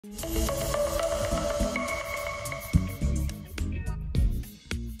Hey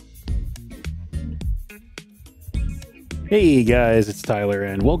guys, it's Tyler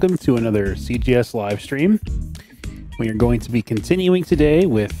and welcome to another CGS live stream. We are going to be continuing today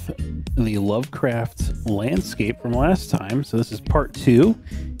with the Lovecraft landscape from last time. So this is part 2.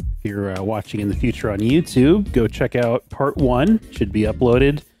 If you're watching in the future on YouTube, go check out part 1. It should be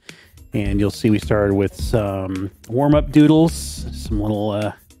uploaded. And you'll see we started with some warm-up doodles, some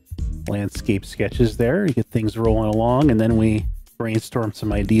little landscape sketches there to get things rolling along. And then we brainstormed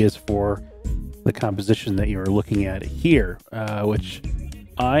some ideas for the composition that you're looking at here, which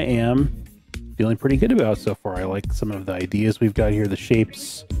I am feeling pretty good about so far. I like some of the ideas we've got here, the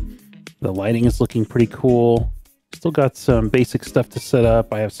shapes, the lighting is looking pretty cool. Still got some basic stuff to set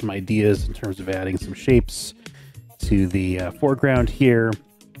up. I have some ideas in terms of adding some shapes to the foreground here,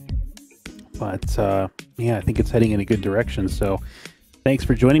 but yeah, I think it's heading in a good direction. So thanks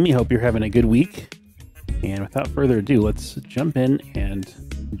for joining me. Hope you're having a good week, and without further ado, let's jump in and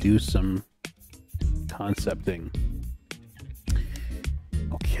do some concepting.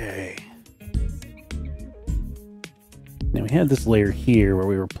 Okay. Now we had this layer here where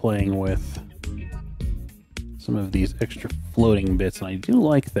we were playing with some of these extra floating bits, and I do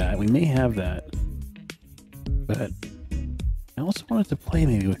like that. We may have that, but I also wanted to play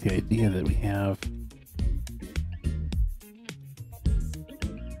maybe with the idea that we have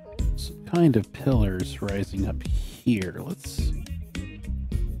some kind of pillars rising up here. Let's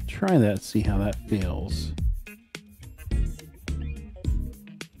try that, see how that feels.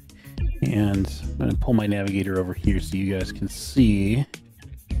 And I'm going to pull my navigator over here so you guys can see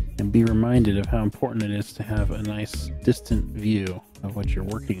and be reminded of how important it is to have a nice distant view of what you're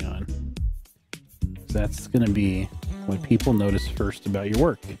working on. That's going to be what people notice first about your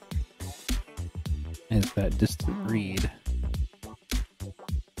work, is that distant read.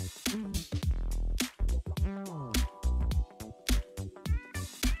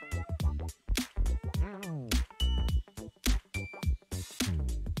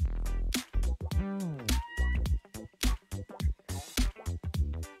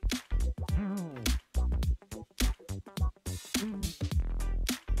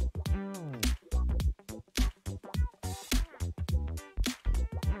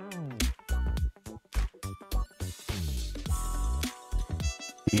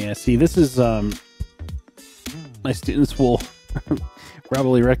 Yeah, see, this is, my students will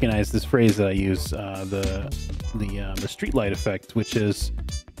probably recognize this phrase that I use, the streetlight effect, which is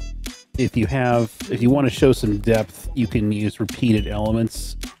if you want to show some depth, you can use repeated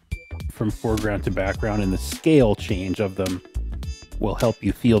elements from foreground to background, and the scale change of them will help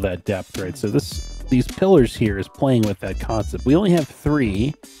you feel that depth, right? So these pillars here is playing with that concept. We only have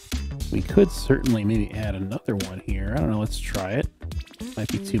 3. We could certainly maybe add another one here. I don't know, let's try it. Might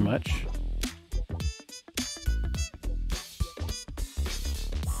be too much.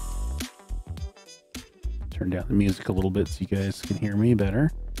 Turn down the music a little bit so you guys can hear me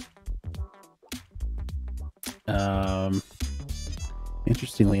better.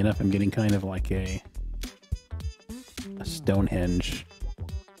 Interestingly enough, I'm getting kind of like a Stonehenge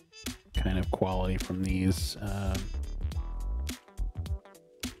kind of quality from these.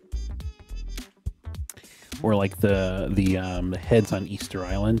 Or like the heads on Easter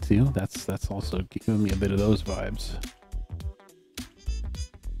Island too. That's also giving me a bit of those vibes.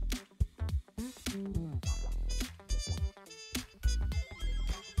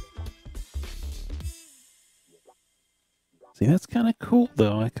 See, that's kind of cool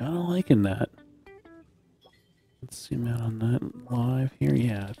though. I kind of liking that. Let's zoom out on that live here.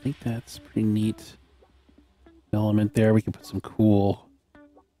 Yeah, I think that's pretty neat element there. We can put some cool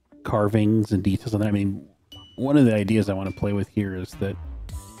carvings and details on that. I mean, one of the ideas I want to play with here is that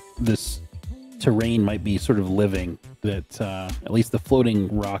this terrain might be sort of living, that at least the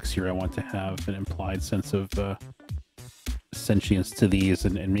floating rocks here, I want to have an implied sense of sentience to these,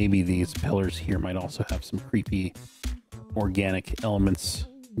 and maybe these pillars here might also have some creepy organic elements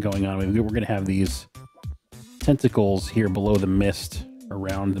going on. We're going to have these tentacles here below the mist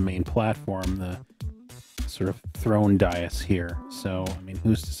around the main platform, the sort of throne dais here. So, I mean,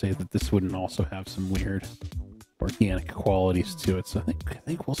 who's to say that this wouldn't also have some weird organic qualities to it? So I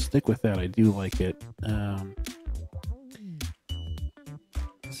think we'll stick with that. I do like it.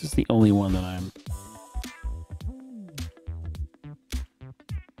 This is the only one that I'm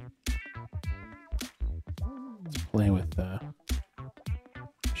playing with the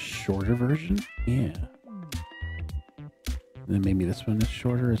shorter version. Yeah. And then maybe this one is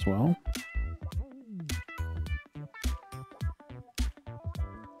shorter as well.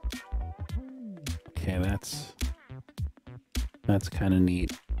 Okay, that's kind of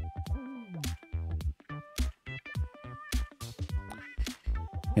neat.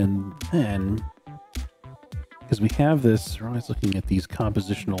 And then, because we have this, we're always looking at these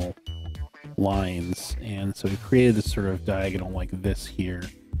compositional lines, and so we created this sort of diagonal like this here.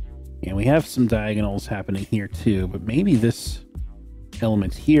 And we have some diagonals happening here too, but maybe this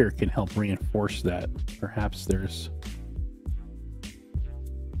element here can help reinforce that. Perhaps there's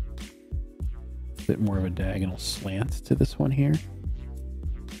a bit more of a diagonal slant to this one here.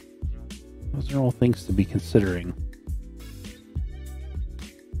 Those are all things to be considering.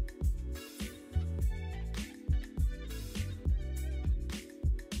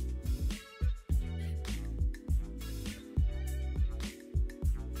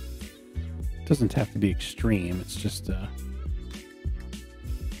 It doesn't have to be extreme, it's just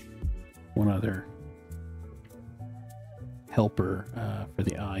one other helper for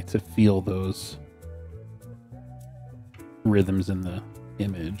the eye to feel those rhythms in the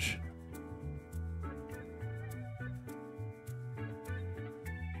image.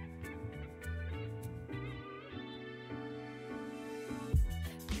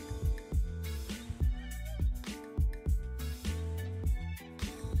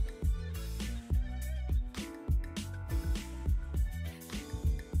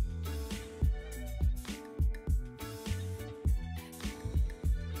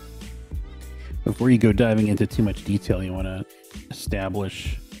 Before you go diving into too much detail, you want to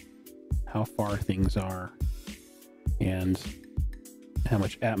establish how far things are and how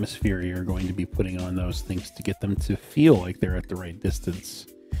much atmosphere you're going to be putting on those things to get them to feel like they're at the right distance.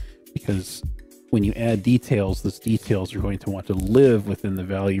 Because when you add details, those details are going to want to live within the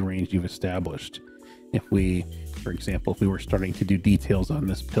value range you've established. If we, for example, if we were starting to do details on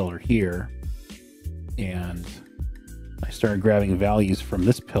this pillar here, and I started grabbing values from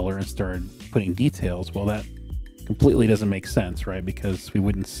this pillar and started putting details, well, that completely doesn't make sense, right? Because we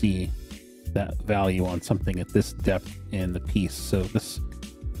wouldn't see that value on something at this depth in the piece. So this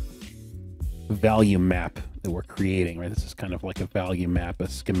value map that we're creating, right? This is kind of like a value map, a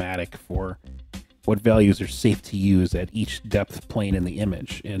schematic for what values are safe to use at each depth plane in the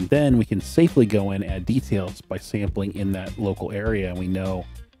image. And then we can safely go in and add details by sampling in that local area, and we know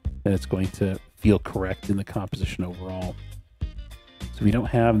that it's going to feel correct in the composition overall. So we don't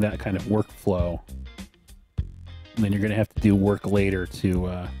have that kind of workflow, then you're going to have to do work later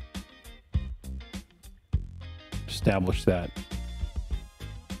to establish that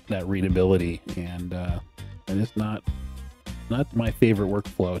readability, and it's not my favorite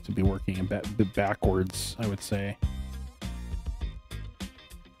workflow to be working in backwards, I would say.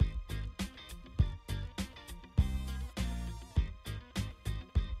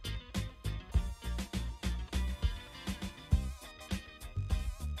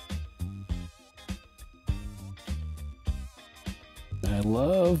 I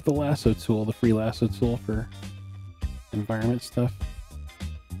love the lasso tool, the free lasso tool for environment stuff.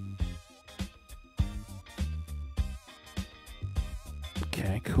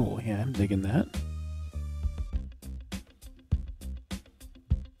 Okay, cool. Yeah, I'm digging that.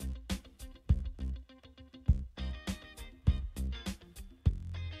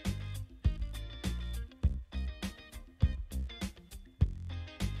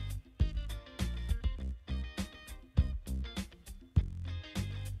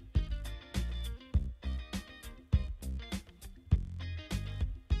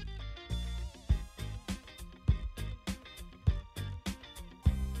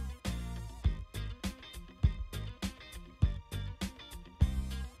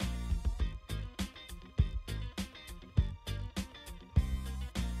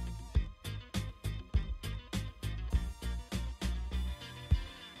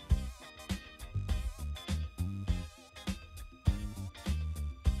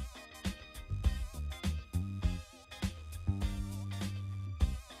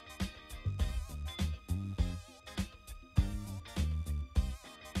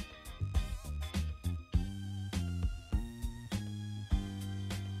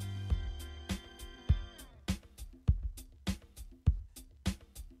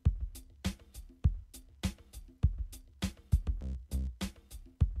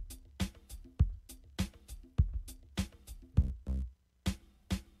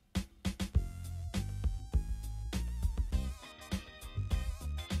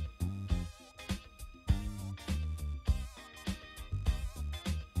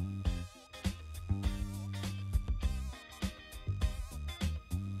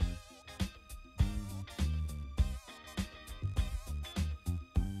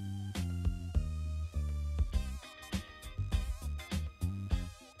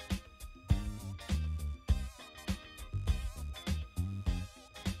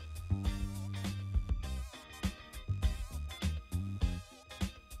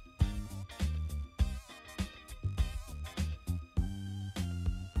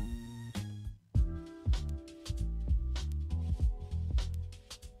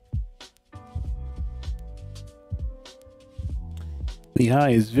 The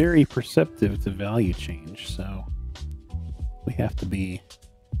eye is very perceptive to value change, so we have to be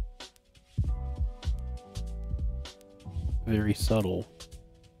very subtle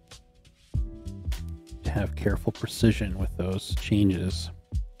to have careful precision with those changes.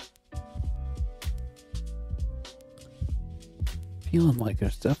 Feeling like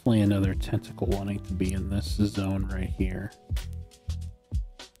there's definitely another tentacle wanting to be in this zone right here.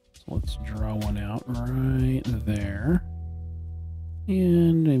 So let's draw one out right there.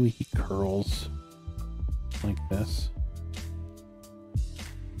 And maybe he curls like this.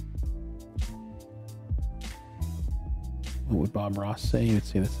 What would Bob Ross say? He would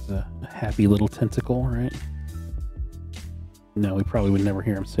say this is a happy little tentacle, right? No, we probably would never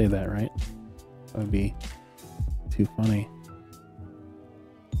hear him say that, right? That would be too funny.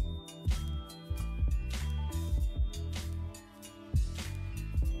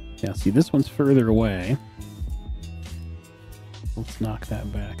 Yeah, see, this one's further away. Let's knock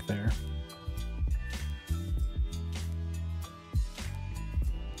that back there.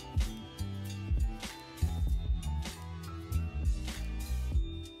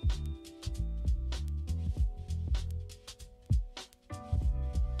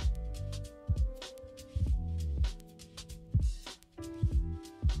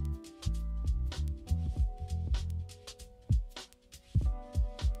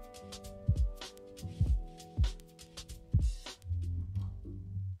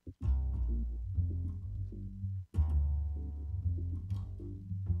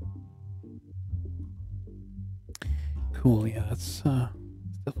 Cool, yeah, it's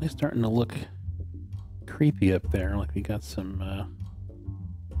definitely starting to look creepy up there. Like we got some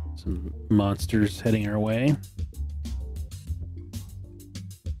monsters heading our way.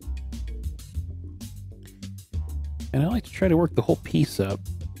 And I like to try to work the whole piece up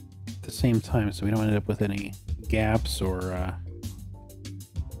at the same time so we don't end up with any gaps or a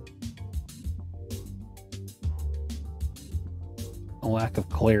lack of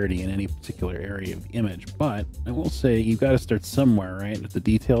clarity in any particular area of the image. But I will say you've got to start somewhere, right? With the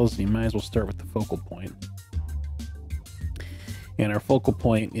details, you might as well start with the focal point. And our focal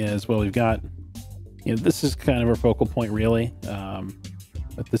point is, well, we've got, you know, this is kind of our focal point really,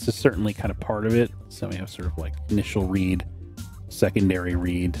 but this is certainly kind of part of it. So we have sort of like initial read, secondary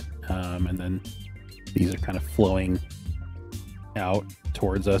read, and then these are kind of flowing out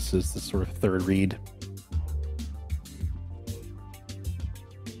towards us as the sort of third read.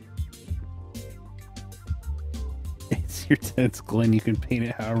 Your tentacle, and you can paint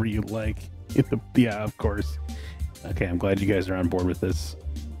it however you like. Yeah, of course. Okay, I'm glad you guys are on board with this.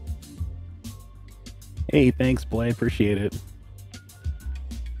 Hey, thanks, Blay. Appreciate it.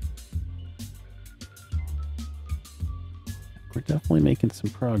 We're definitely making some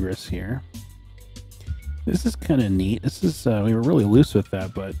progress here. This is kind of neat. This is, we were really loose with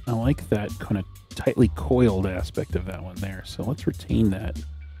that, but I like that kind of tightly coiled aspect of that one there. So let's retain that.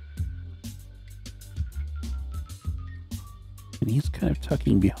 And he's kind of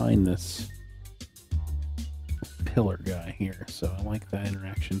tucking behind this pillar guy here, so I like that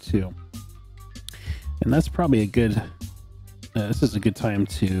interaction too. And that's probably a good, this is a good time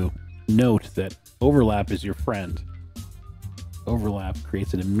to note that overlap is your friend. Overlap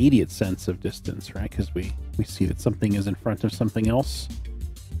creates an immediate sense of distance, right? Because we see that something is in front of something else,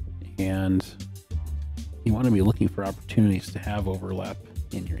 and you want to be looking for opportunities to have overlap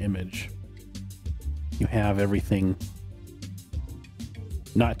in your image. You have everything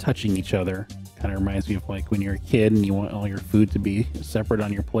not touching each other. Kind of reminds me of like when you're a kid and you want all your food to be separate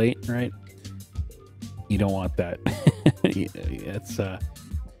on your plate, right? You don't want that. It's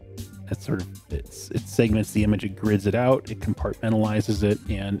sort of, it segments the image, it grids it out, it compartmentalizes it,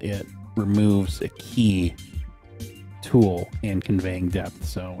 and it removes a key tool in conveying depth.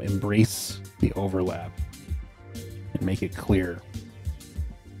 So embrace the overlap and make it clear.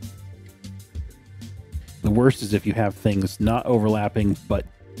 The worst is if you have things not overlapping but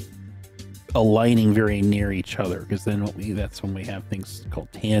aligning very near each other, because then that's when we have things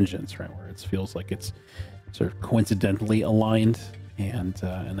called tangents, right? Where it feels like it's sort of coincidentally aligned, and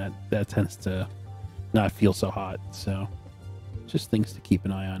that tends to not feel so hot. So just things to keep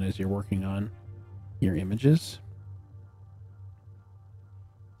an eye on as you're working on your images.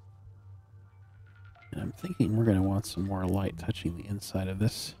 And I'm thinking we're going to want some more light touching the inside of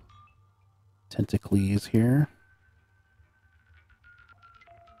this tentacles here.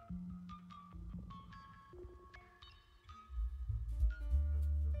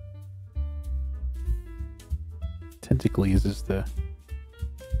 Tentacles is the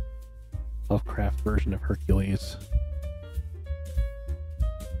Lovecraft version of Hercules.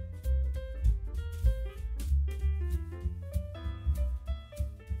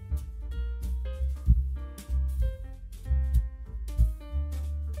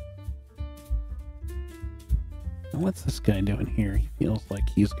 What's this guy doing here? He feels like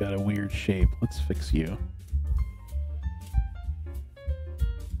he's got a weird shape. Let's fix you.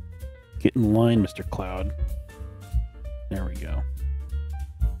 Get in line, Mr. Cloud. There we go.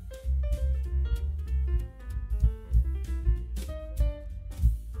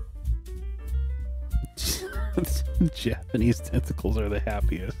 Japanese tentacles are the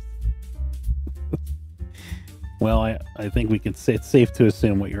happiest. Well, I think we can say it's safe to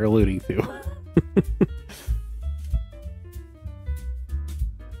assume what you're alluding to.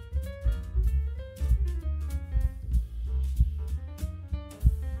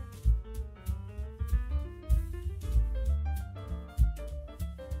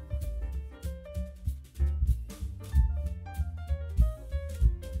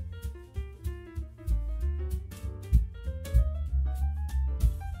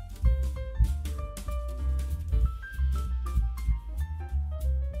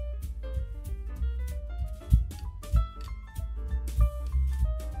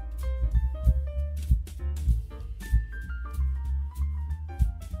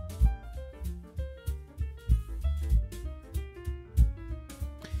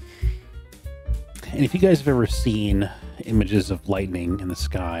 And if you guys have ever seen images of lightning in the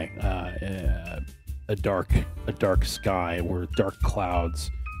sky, a dark sky or dark clouds,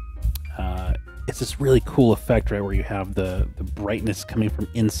 it's this really cool effect, right, where you have the brightness coming from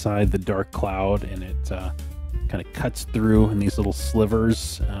inside the dark cloud, and it kind of cuts through in these little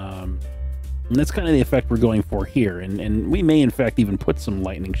slivers. And that's kind of the effect we're going for here. And we may, in fact, even put some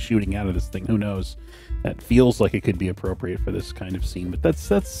lightning shooting out of this thing. Who knows? That feels like it could be appropriate for this kind of scene. But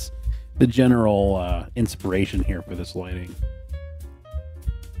that's the general inspiration here for this lighting.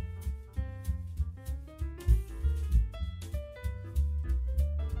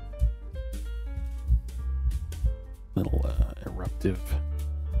 Little eruptive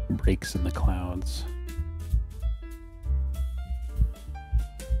breaks in the clouds.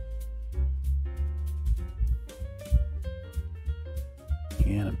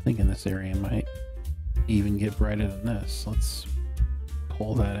 And I'm thinking this area might even get brighter than this. Let's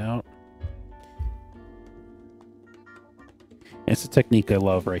pull that out. It's a technique I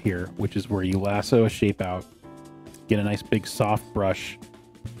love right here, which is where you lasso a shape out, get a nice big soft brush,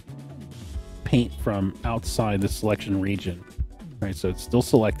 paint from outside the selection region. Right, so it's still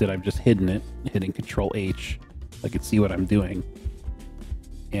selected. I've just hidden it, hitting Control H. I can see what I'm doing.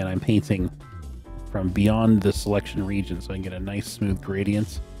 And I'm painting from beyond the selection region so I can get a nice smooth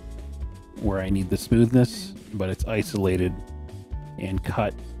gradient where I need the smoothness, but it's isolated and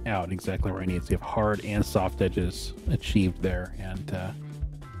cut out exactly where I need. So you have hard and soft edges achieved there, and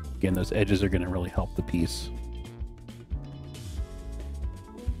again, those edges are going to really help the piece.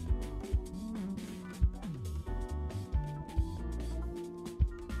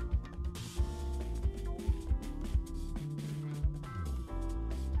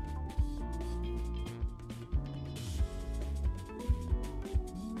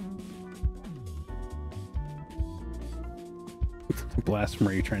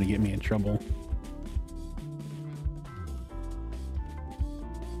 Blasphemer, you're trying to get me in trouble.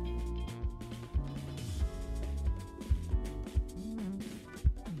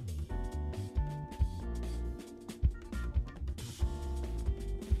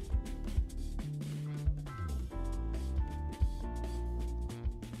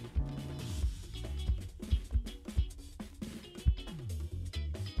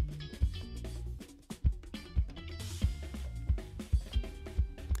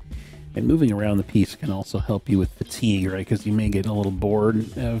 And moving around the piece can also help you with fatigue, right? Because you may get a little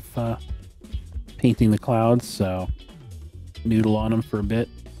bored of painting the clouds, so noodle on them for a bit,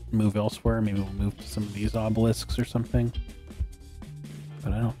 move elsewhere. Maybe we'll move to some of these obelisks or something.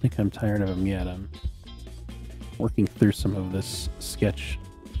 But I don't think I'm tired of them yet. I'm working through some of these sketch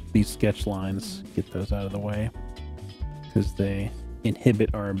lines, get those out of the way, because they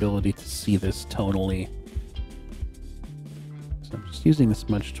inhibit our ability to see this tonally. So I'm just using the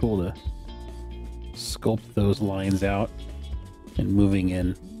smudge tool to sculpt those lines out and moving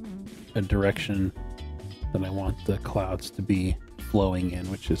in a direction that I want the clouds to be flowing in,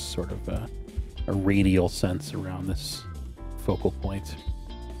 which is sort of a radial sense around this focal point.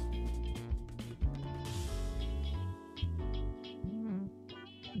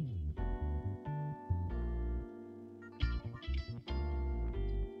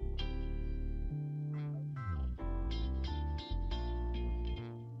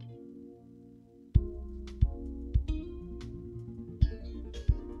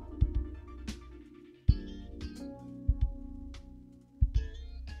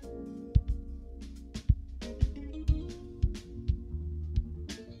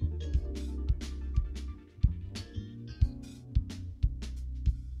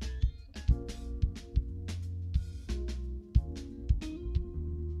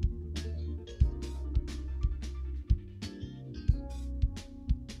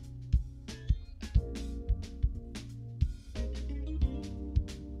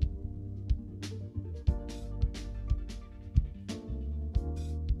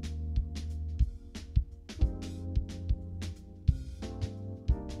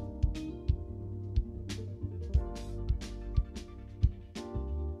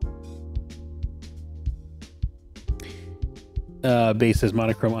 basis,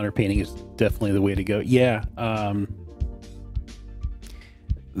 monochrome underpainting is definitely the way to go. Yeah.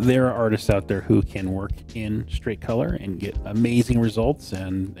 There are artists out there who can work in straight color and get amazing results,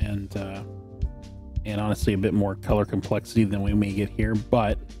 and honestly a bit more color complexity than we may get here.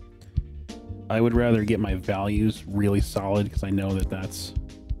 But I would rather get my values really solid, because I know that that's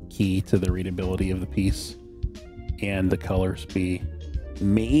key to the readability of the piece, and the colors be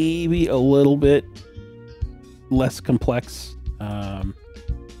maybe a little bit less complex.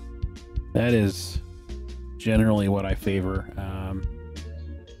 That is generally what I favor,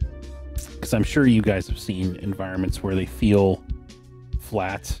 because I'm sure you guys have seen environments where they feel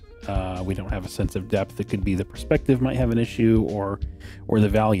flat. We don't have a sense of depth. It could be the perspective might have an issue, or the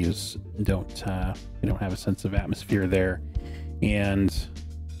values don't. We don't have a sense of atmosphere there. And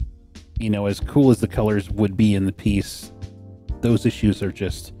you know, as cool as the colors would be in the piece, those issues are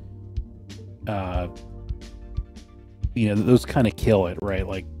just, you know, those kind of kill it, right?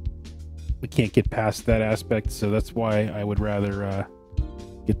 Like, we can't get past that aspect. So that's why I would rather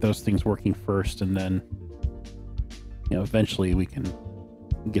get those things working first, and then, you know, eventually we can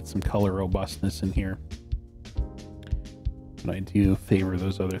get some color robustness in here. But I do favor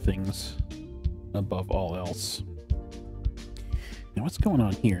those other things above all else. Now, what's going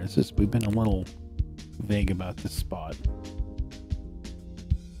on here? We've been a little vague about this spot.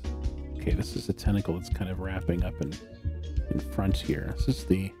 Okay, this is a tentacle that's kind of wrapping up in front here. This is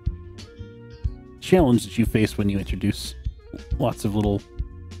the challenge that you face when you introduce lots of little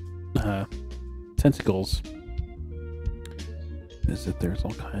tentacles, is that there's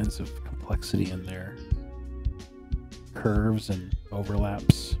all kinds of complexity in there, curves and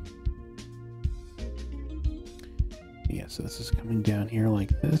overlaps. Yeah, so this is coming down here like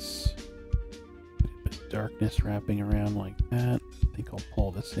this, a bit of darkness wrapping around like that. I think I'll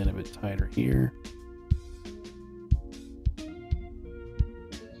pull this in a bit tighter here.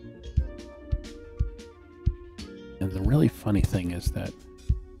 And the really funny thing is that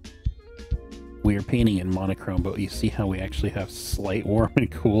we are painting in monochrome, but you see how we actually have slight warm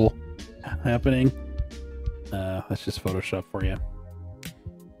and cool happening? That's just Photoshop for you.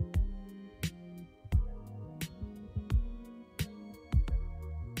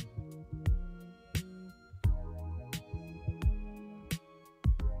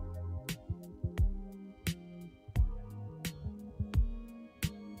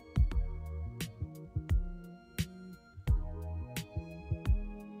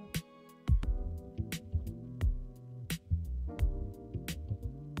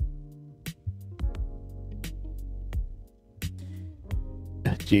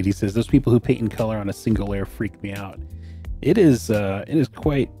 JD says, those people who paint in color on a single layer freak me out. It is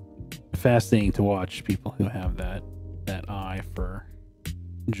quite fascinating to watch people who have that eye for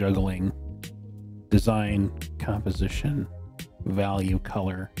juggling design, composition, value,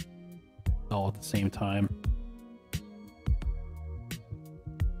 color, all at the same time.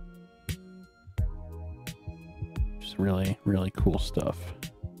 Just really, really cool stuff.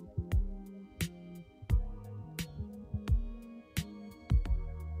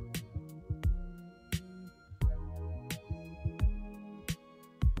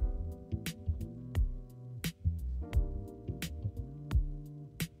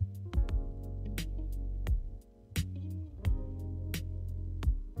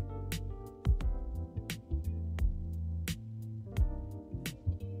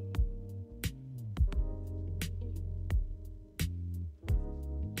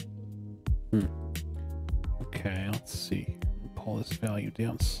 Okay, let's see. Pull this value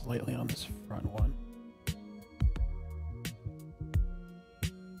down slightly on this front one.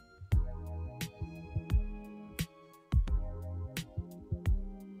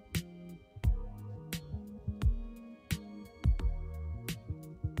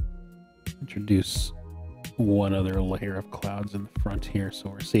 Introduce one other layer of clouds in the front here, so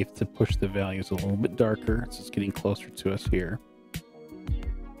we're safe to push the values a little bit darker, so it's getting closer to us here.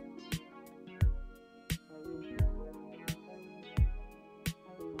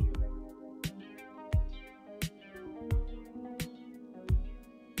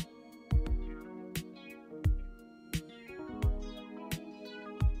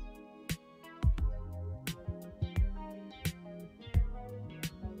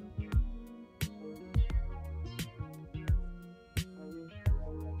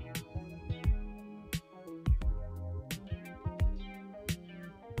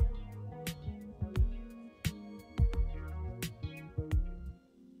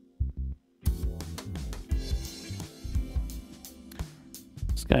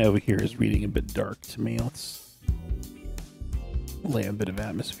 Guy over here is reading a bit dark to me. Let's lay a bit of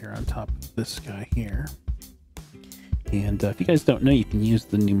atmosphere on top of this guy here. And if you guys don't know, you can use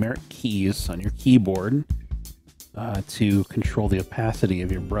the numeric keys on your keyboard to control the opacity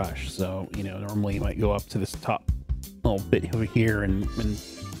of your brush. So, you know, normally you might go up to this top little bit over here and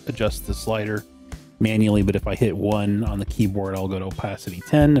adjust the slider manually, but if I hit 1 on the keyboard, I'll go to opacity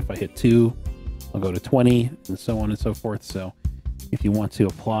 10. If I hit 2, I'll go to 20, and so on and so forth. So if you want to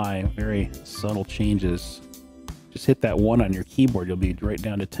apply very subtle changes, just hit that 1 on your keyboard. You'll be right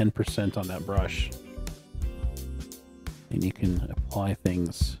down to 10% on that brush. And you can apply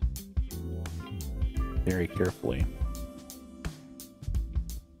things very carefully.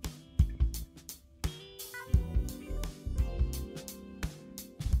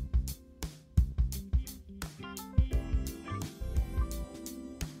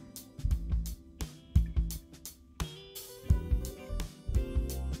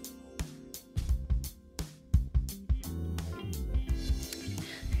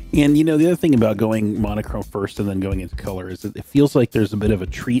 And, you know, the other thing about going monochrome first and then going into color is that it feels like there's a bit of a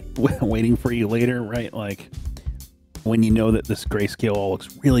treat waiting for you later, right? Like when you know that this grayscale all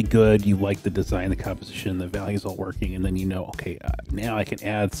looks really good, you like the design, the composition, the values all working, and then you know, okay, now I can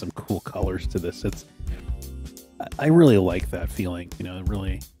add some cool colors to this. I really like that feeling, you know, it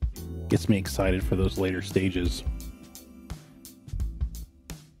really gets me excited for those later stages.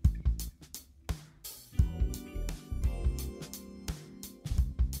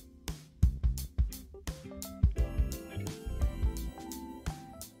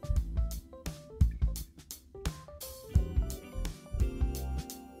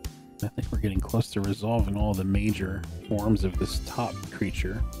 I think we're getting close to resolving all the major forms of this top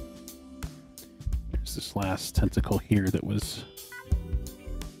creature. There's this last tentacle here that was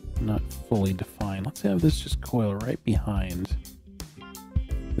not fully defined. Let's have this just coil right behind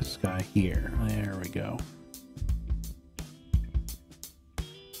this guy here. There we go.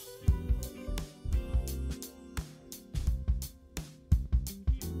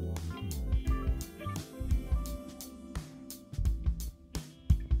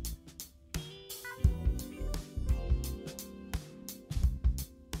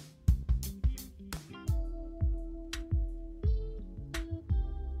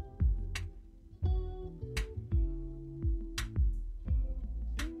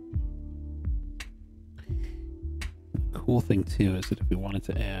 Cool thing too is that if we wanted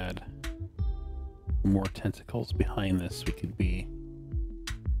to add more tentacles behind this, it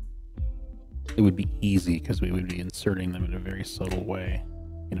would be easy because we would be inserting them in a very subtle way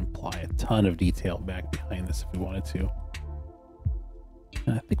and apply a ton of detail back behind this if we wanted to.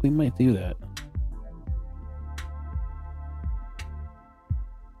 And I think we might do that.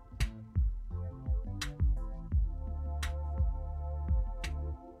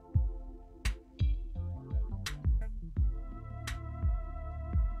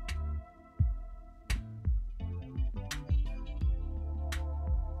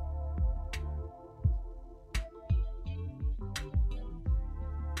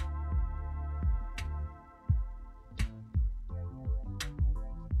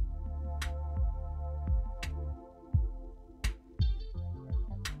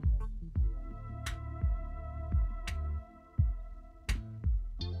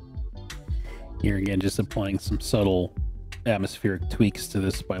 Here again, just applying some subtle atmospheric tweaks to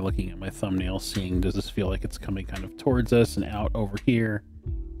this by looking at my thumbnail, seeing does this feel like it's coming kind of towards us and out over here,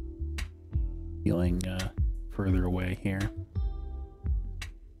 feeling further away here.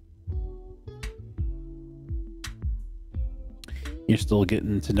 You're still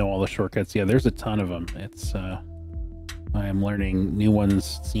getting to know all the shortcuts. Yeah, there's a ton of them. It's I am learning new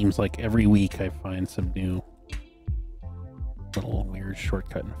ones. Seems like every week I find some new little weird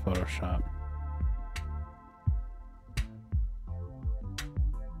shortcut in Photoshop.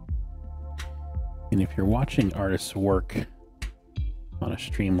 And if you're watching artists work on a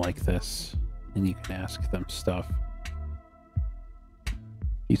stream like this, and you can ask them stuff,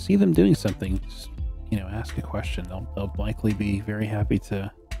 you see them doing something, just, you know, ask a question. They'll likely be very happy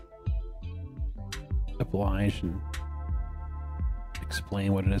to oblige and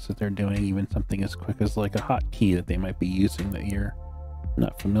explain what it is that they're doing, even something as quick as like a hotkey that they might be using that you're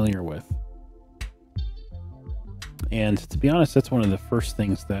not familiar with. And to be honest, that's one of the first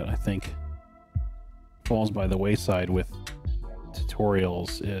things that I think falls by the wayside with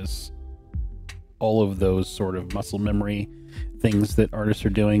tutorials, is all of those sort of muscle memory things that artists are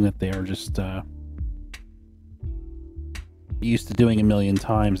doing that they are just used to doing a million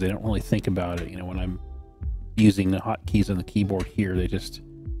times. They don't really think about it. You know, when I'm using the hotkeys on the keyboard here, I just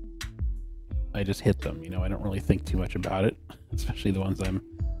hit them. You know, I don't really think too much about it, especially the ones I'm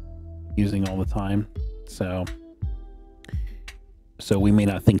using all the time. So we may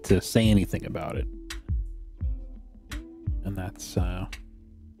not think to say anything about it. that's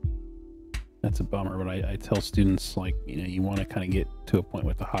a bummer. But I tell students, like, you know, you want to kind of get to a point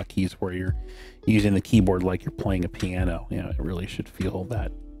with the hotkeys where you're using the keyboard like you're playing a piano. You know, it really should feel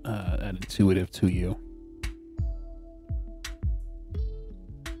that intuitive to you.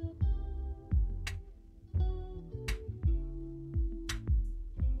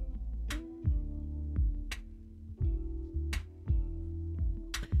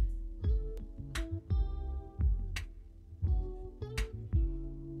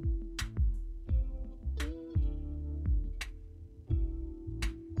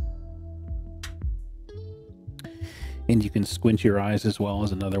 And you can squint your eyes as well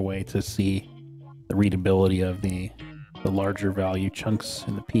as another way to see the readability of the larger value chunks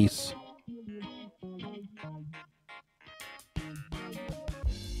in the piece.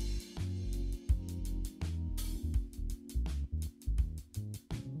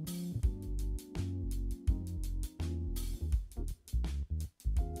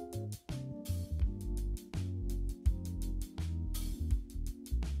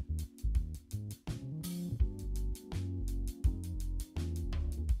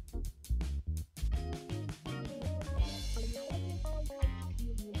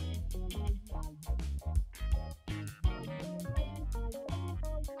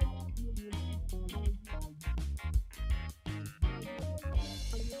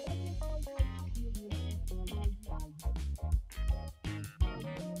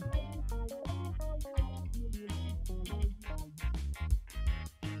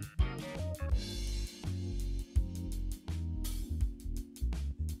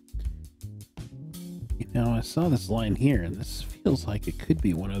 Now, I saw this line here, and this feels like it could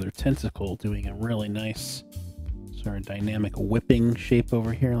be one other tentacle doing a really nice sort of dynamic whipping shape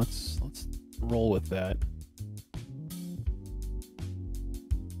over here. Let's roll with that.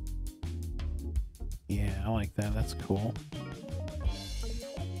 Yeah, I like that. That's cool.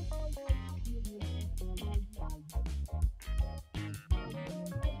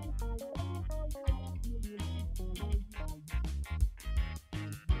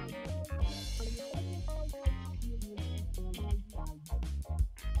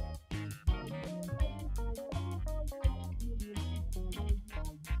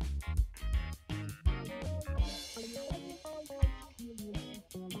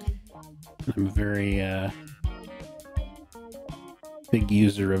 I'm a very big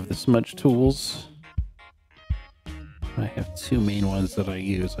user of the smudge tools. I have two main ones that I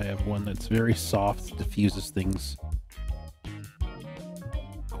use. I have one that's very soft, diffuses things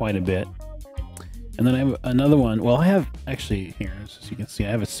quite a bit. And then I have another one. Well, I have actually here, as you can see, I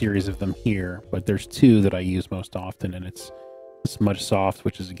have a series of them here, but there's two that I use most often, and it's smudge soft,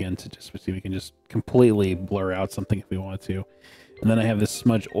 which is again to just see we can just completely blur out something if we want to. And then I have this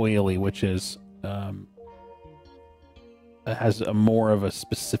smudge oily, which is has a more of a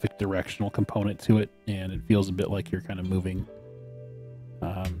specific directional component to it, and it feels a bit like you're kind of moving,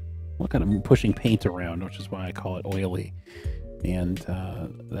 kind of pushing paint around, which is why I call it oily. And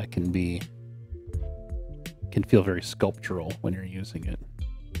that can feel very sculptural when you're using it.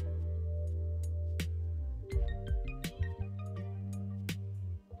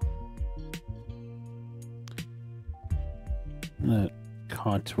 I'm going to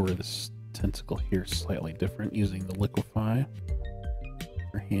contour this tentacle here slightly different using the liquefy,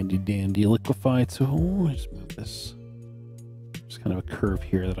 our handy dandy liquefy tool. Just move this. There's kind of a curve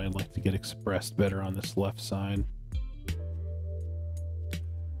here that I'd like to get expressed better on this left side.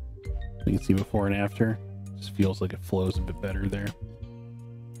 You can see before and after. It just feels like it flows a bit better there.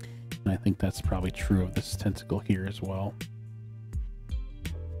 And I think that's probably true of this tentacle here as well.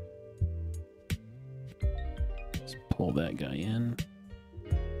 Pull that guy in.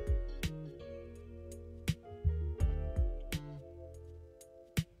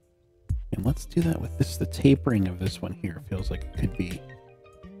 And let's do that with this. The tapering of this one here feels like it could be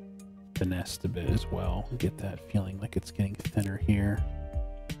finessed a bit as well. Get that feeling like it's getting thinner here,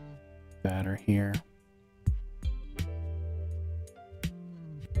 fatter here.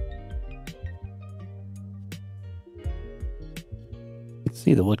 You can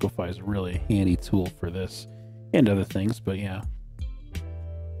see the liquefy is really a handy tool for this. And other things, but yeah,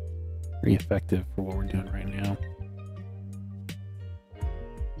 pretty effective for what we're doing right now.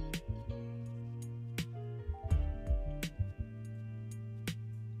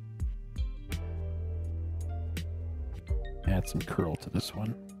 Add some curl to this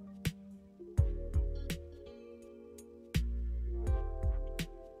one.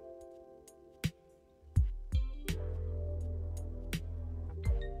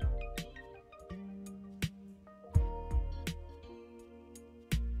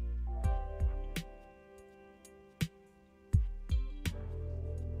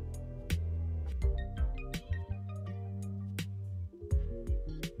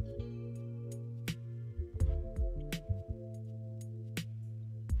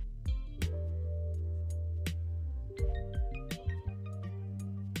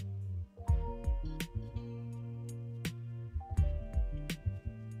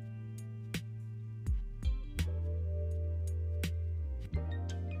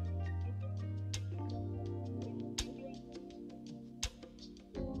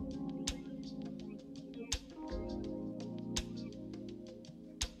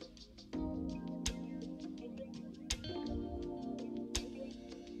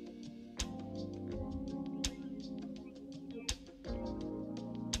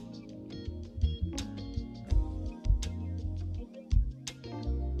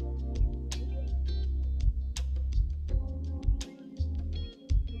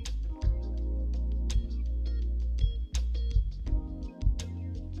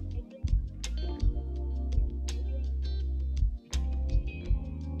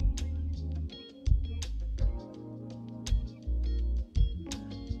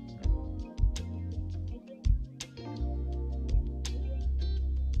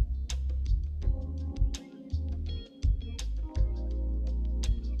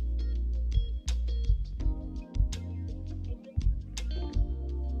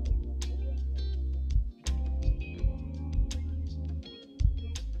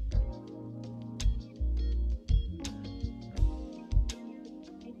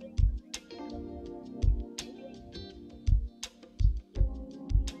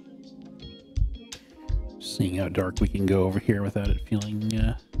 Seeing how dark we can go over here without it feeling,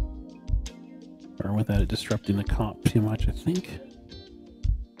 or without it disrupting the comp too much, I think.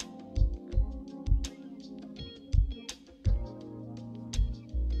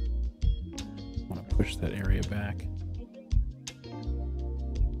 I want to push that area back.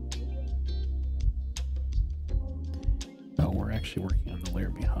 Oh, we're actually working on the layer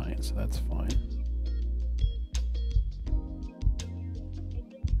behind, so that's fine.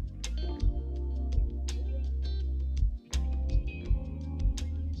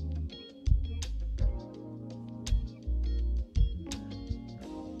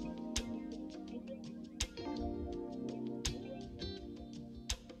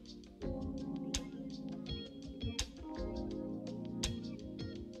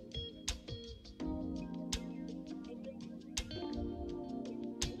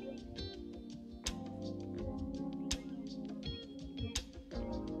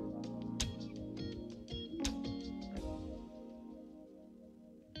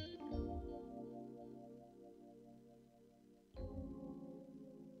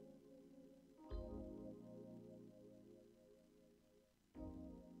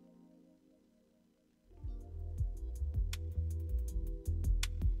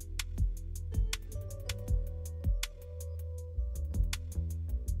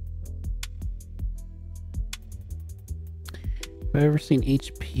 Have I ever seen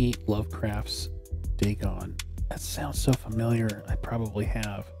H.P. Lovecraft's Dagon? That sounds so familiar. I probably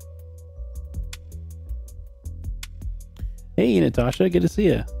have. Hey, Natasha, good to see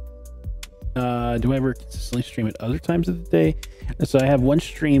you. Do I ever consistently stream at other times of the day? So I have one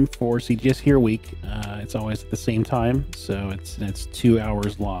stream for CGS here a week. It's always at the same time, so it's 2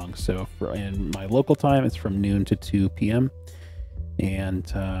 hours long. So in my local time, it's from noon to 2 p.m. And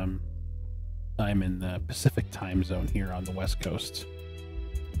I'm in the Pacific time zone here on the West Coast.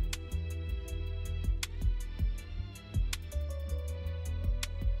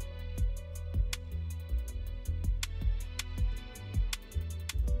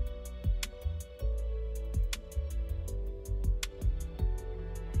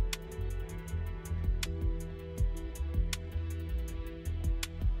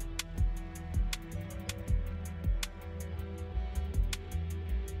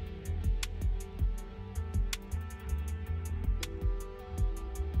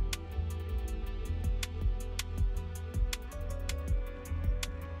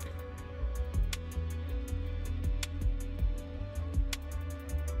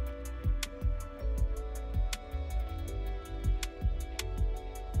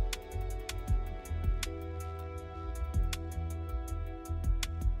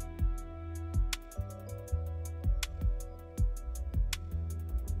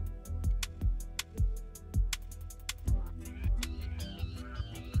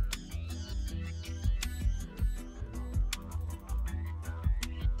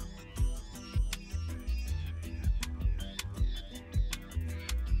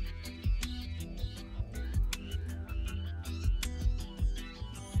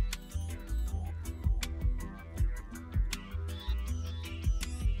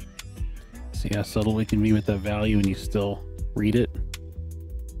 See how subtle we can be with that value and you still read it.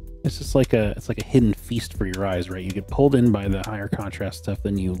 It's just like it's like a hidden feast for your eyes, right? You get pulled in by the higher contrast stuff,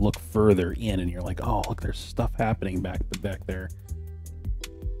 then you look further in and you're like, oh, look, there's stuff happening back there.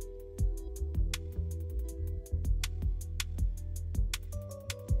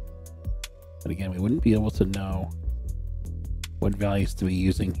 But again, we wouldn't be able to know what values to be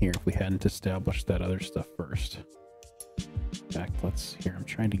using here if we hadn't established that other stuff first. In fact, I'm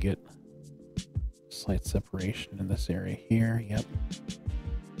trying to get slight separation in this area here. Yep.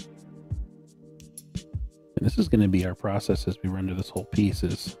 And this is going to be our process as we run to this whole piece,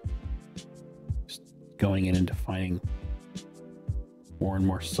 is just going in and defining more and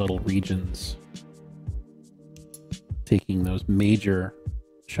more subtle regions, taking those major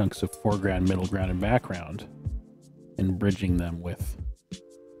chunks of foreground, middle ground, and background and bridging them with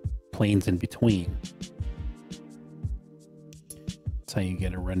planes in between. That's how you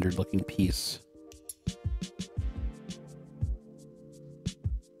get a rendered looking piece.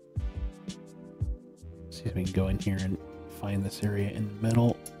 See if we can go in here and find this area in the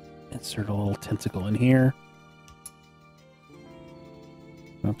middle, insert a little tentacle in here.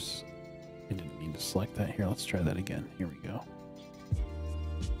 Oops, I didn't mean to select that. Here, let's try that again. Here we go.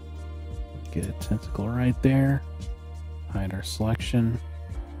 Get a tentacle right there. Hide our selection.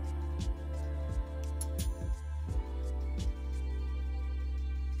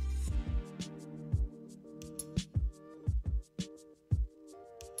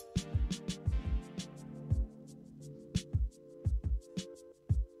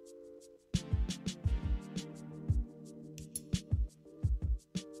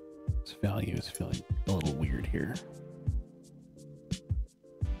 value is feeling a little weird here.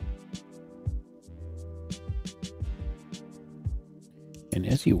 And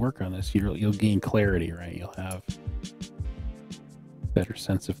as you work on this, you'll gain clarity, right? You'll have a better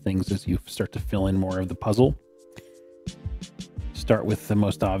sense of things as you start to fill in more of the puzzle. Start with the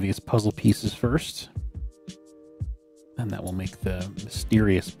most obvious puzzle pieces first, and that will make the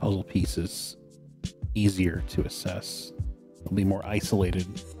mysterious puzzle pieces easier to assess. They'll be more isolated.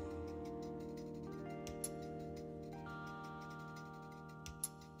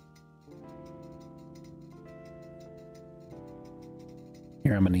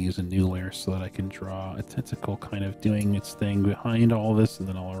 Here I'm going to use a new layer so that I can draw a tentacle kind of doing its thing behind all this, and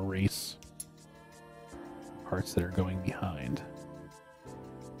then I'll erase parts that are going behind.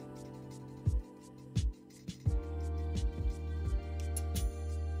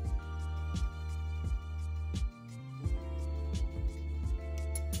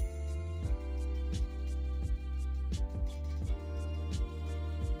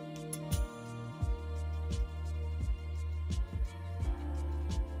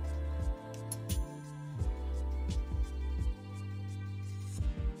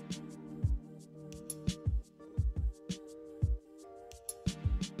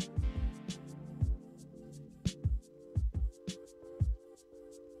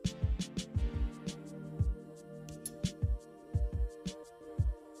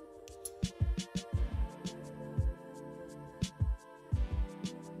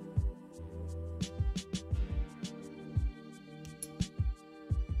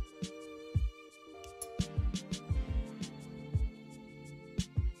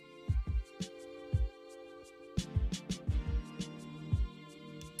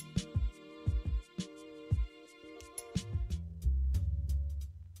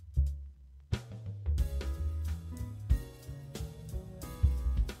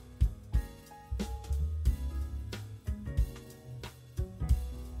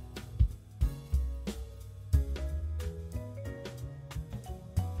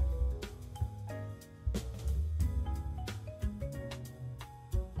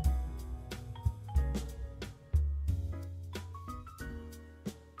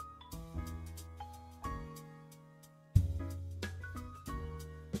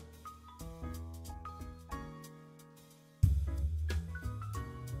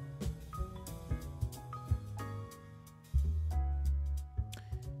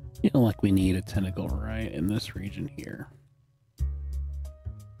 Feel like we need a tentacle right in this region here.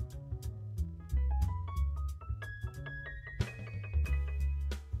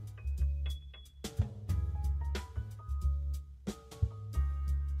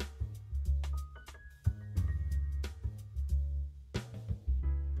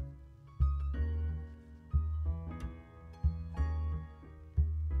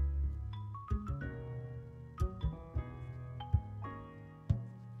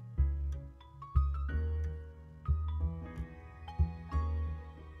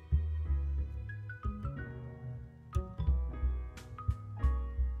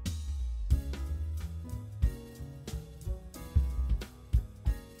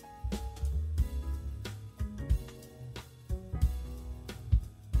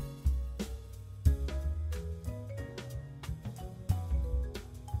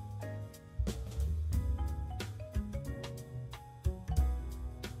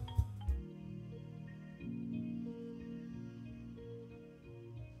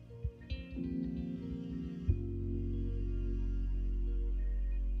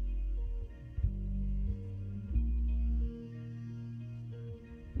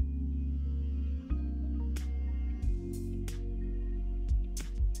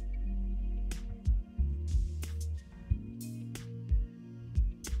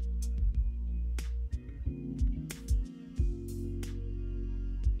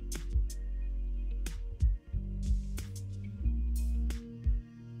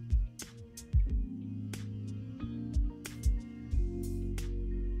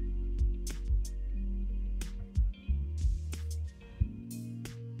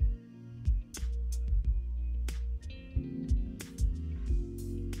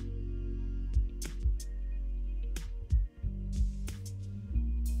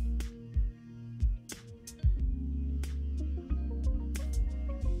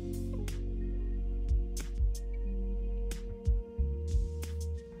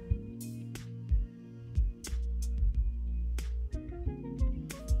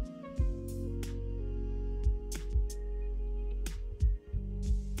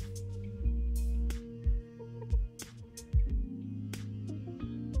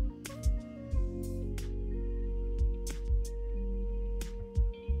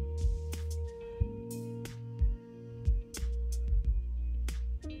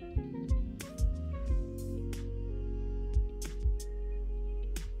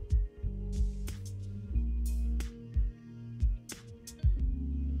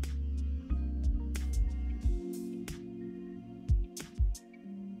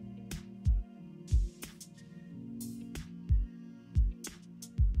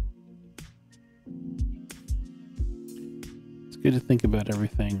 good to think about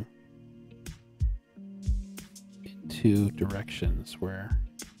everything in two directions, where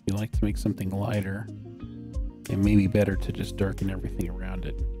you like to make something lighter, it may be better to just darken everything around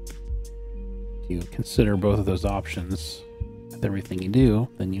it. If you consider both of those options with everything you do,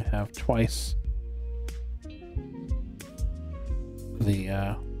 then you have twice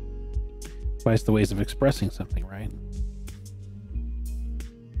the ways of expressing something, right?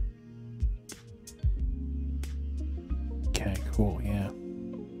 Okay, cool, yeah.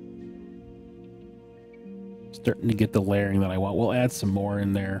 Starting to get the layering that I want. We'll add some more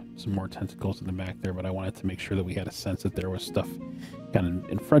in there, some more tentacles in the back there, but I wanted to make sure that we had a sense that there was stuff kind of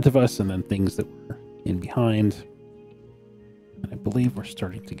in front of us and then things that were in behind. And I believe we're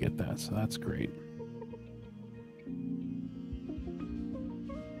starting to get that, so that's great.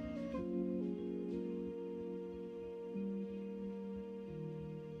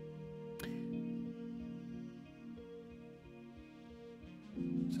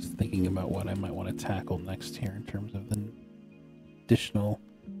 Thinking about what I might want to tackle next here in terms of the additional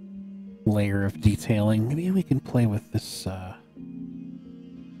layer of detailing. Maybe we can play with this.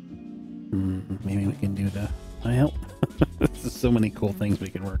 Maybe we can do the. Well, there's so many cool things we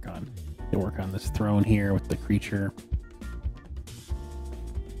can work on. We can work on this throne here with the creature.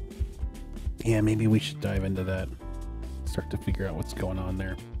 Yeah, maybe we should dive into that. Start to figure out what's going on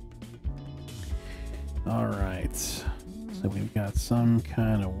there. All right. So we've got some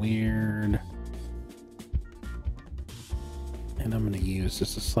kind of weird, and I'm going to use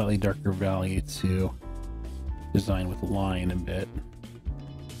just a slightly darker value to design with line a bit.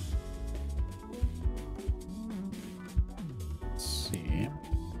 Let's see.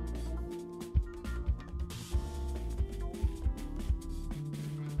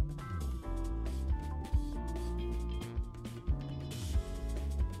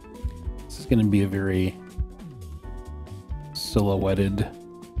 This is going to be a very silhouetted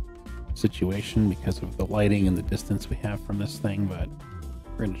situation because of the lighting and the distance we have from this thing, but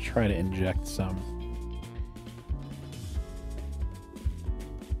we're going to try to inject some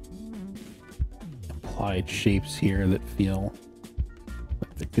applied shapes here that feel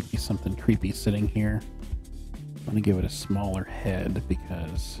like there could be something creepy sitting here. I'm going to give it a smaller head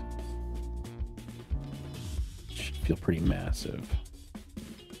because it should feel pretty massive.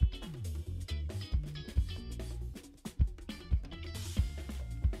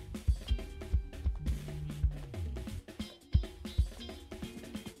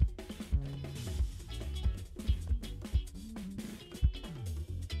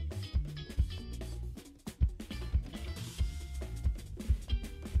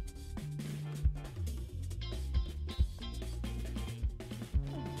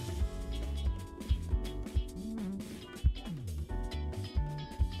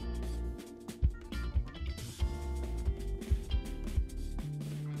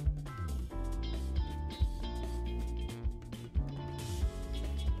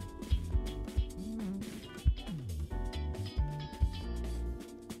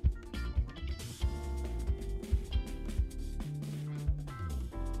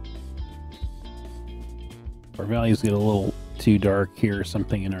 Our values get a little too dark here or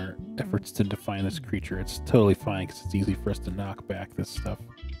something in our efforts to define this creature. It's totally fine because it's easy for us to knock back this stuff.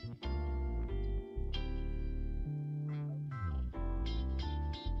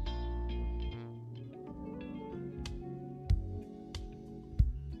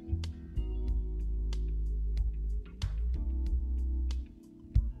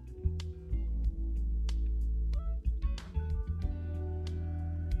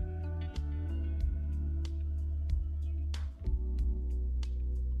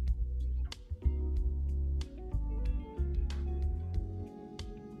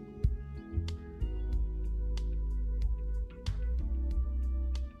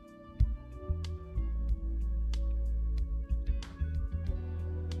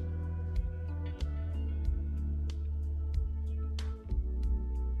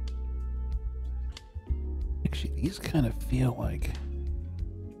 Actually, these kind of feel like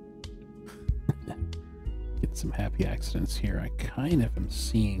get some happy accidents here. I kind of am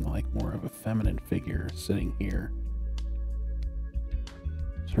seeing like more of a feminine figure sitting here,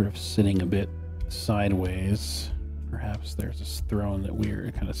 sort of sitting a bit sideways. Perhaps there's this throne that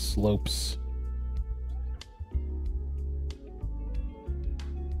weird kind of slopes.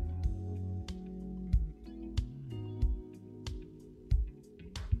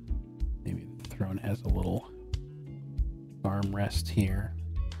 Maybe the throne has a little armrest here.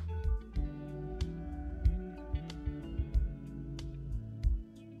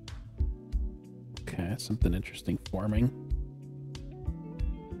 Okay, something interesting forming.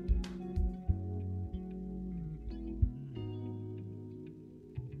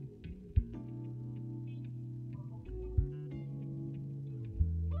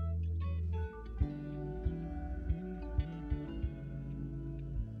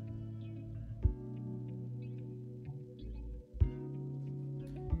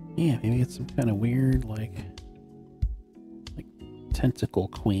 Yeah, maybe it's some kind of weird, like tentacle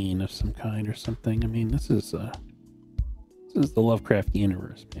queen of some kind or something. I mean, this is the Lovecraft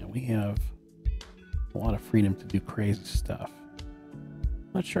universe, man. We have a lot of freedom to do crazy stuff.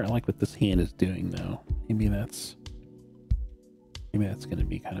 Not sure I like what this hand is doing though. Maybe that's going to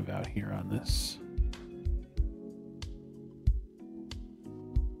be kind of out here on this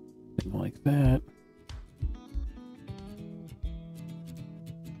thing like that.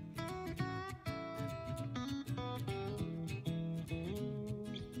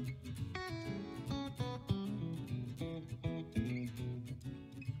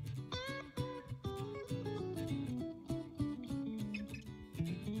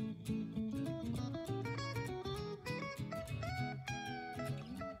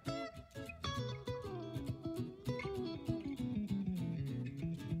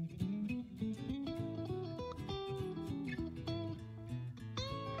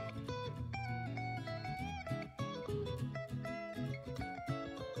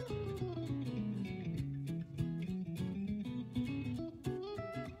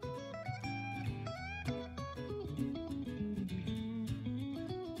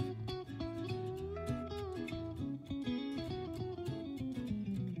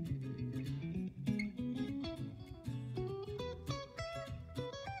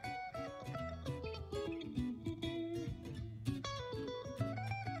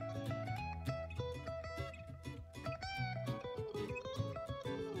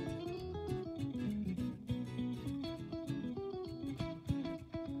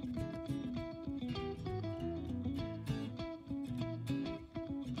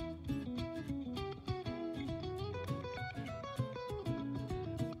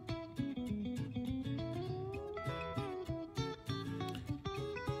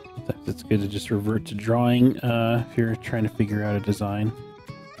 It's good to just revert to drawing if you're trying to figure out a design.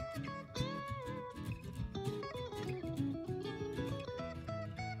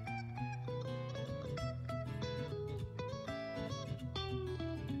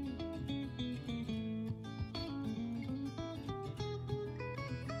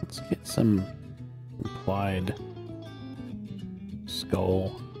 Let's get some implied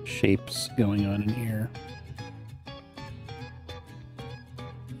skull shapes going on in here.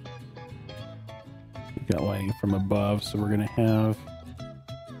 Got lighting from above, so we're gonna have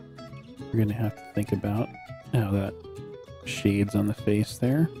to think about how that shades on the face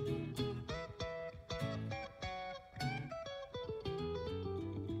there.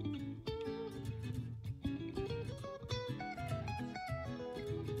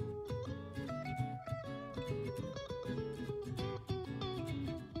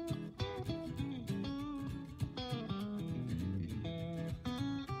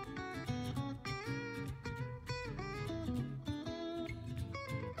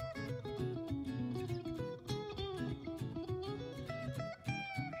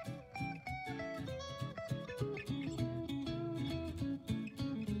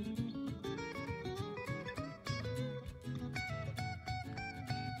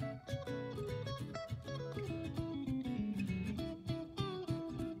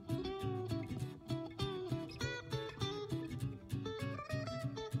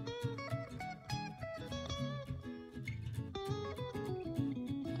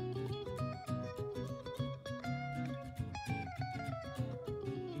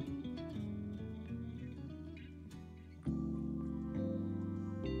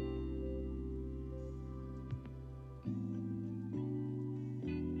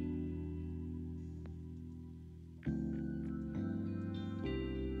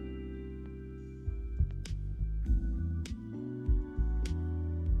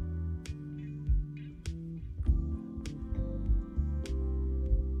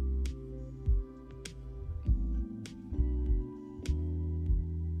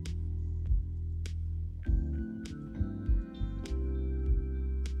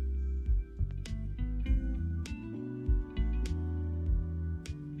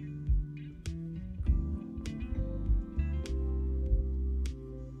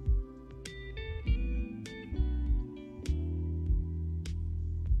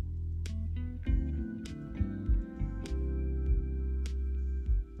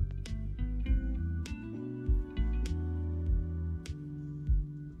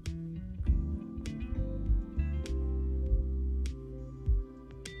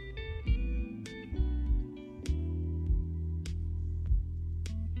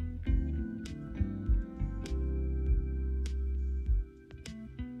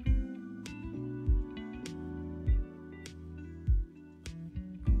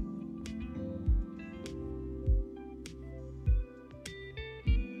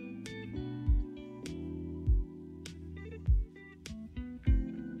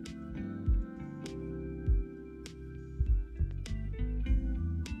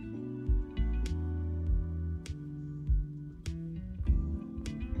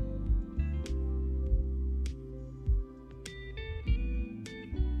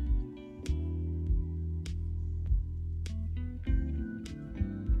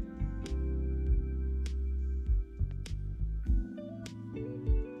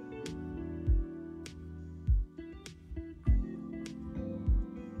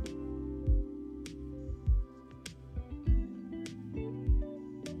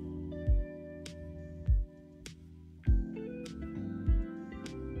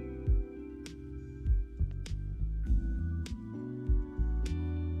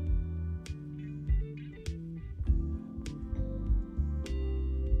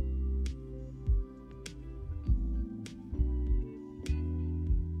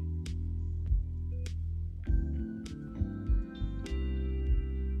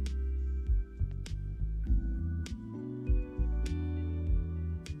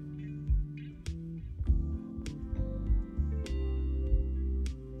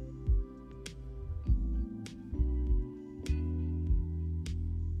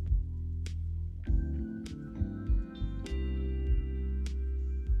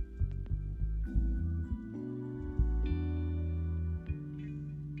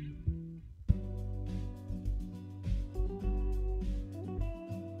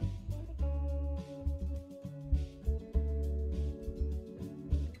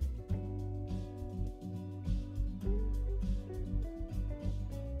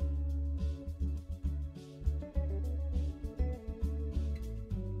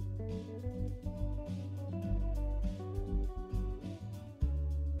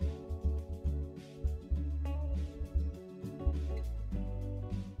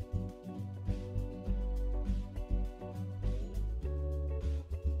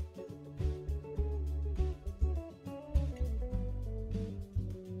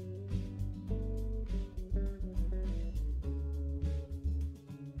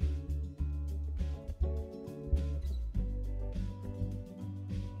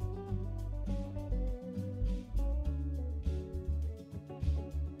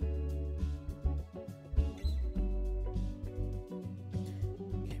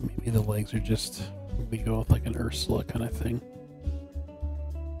 Maybe the legs are just, we go with like an Ursula kind of thing.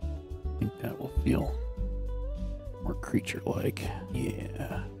 I think that will feel more creature-like.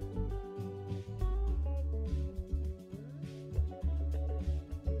 Yeah.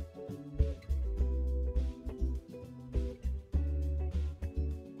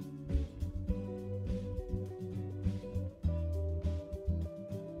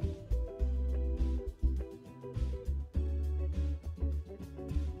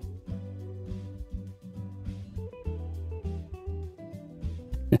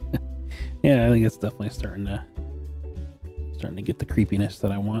 Yeah, I think it's definitely starting to get the creepiness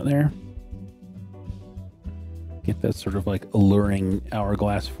that I want there. Get that sort of like alluring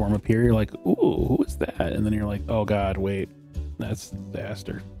hourglass form up here. You're like, ooh, who is that? And then you're like, oh god, wait, that's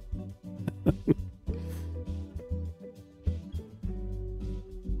disaster.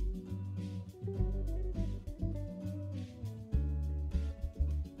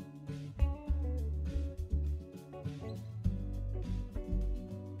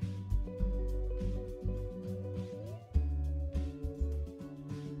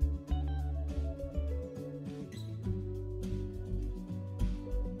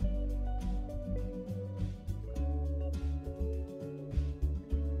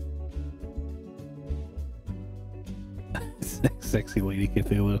 Sexy Lady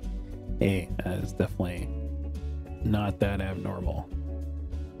Cthulhu. Hey, that is definitely not that abnormal.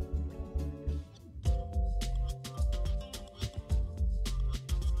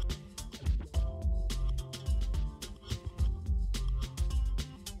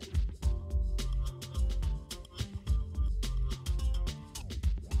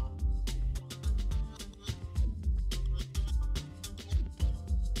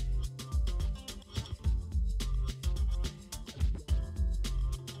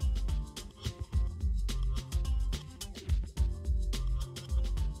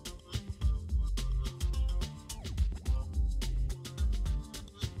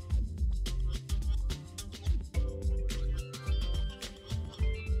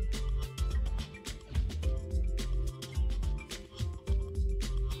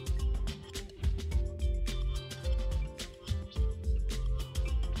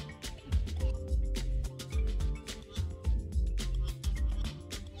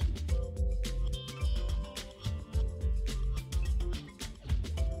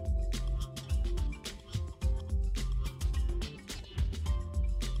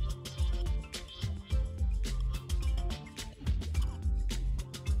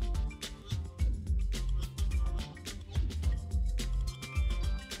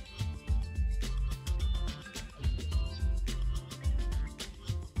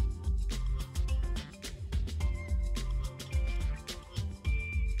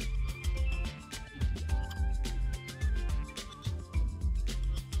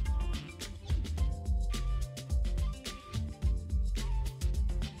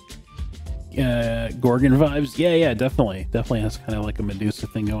 Gorgon vibes. Yeah, definitely has kind of like a Medusa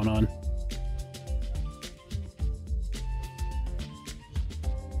thing going on.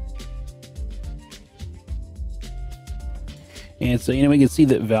 And so, you know, we can see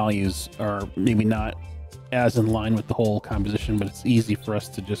that values are maybe not as in line with the whole composition, but it's easy for us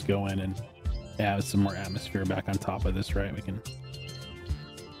to just go in and add some more atmosphere back on top of this, right? We can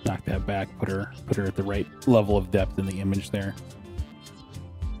knock that back, put her at the right level of depth in the image there.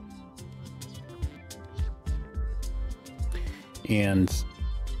 And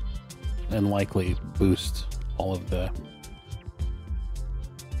likely boost all of the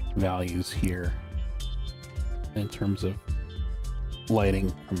values here in terms of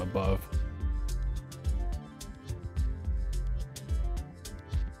lighting from above.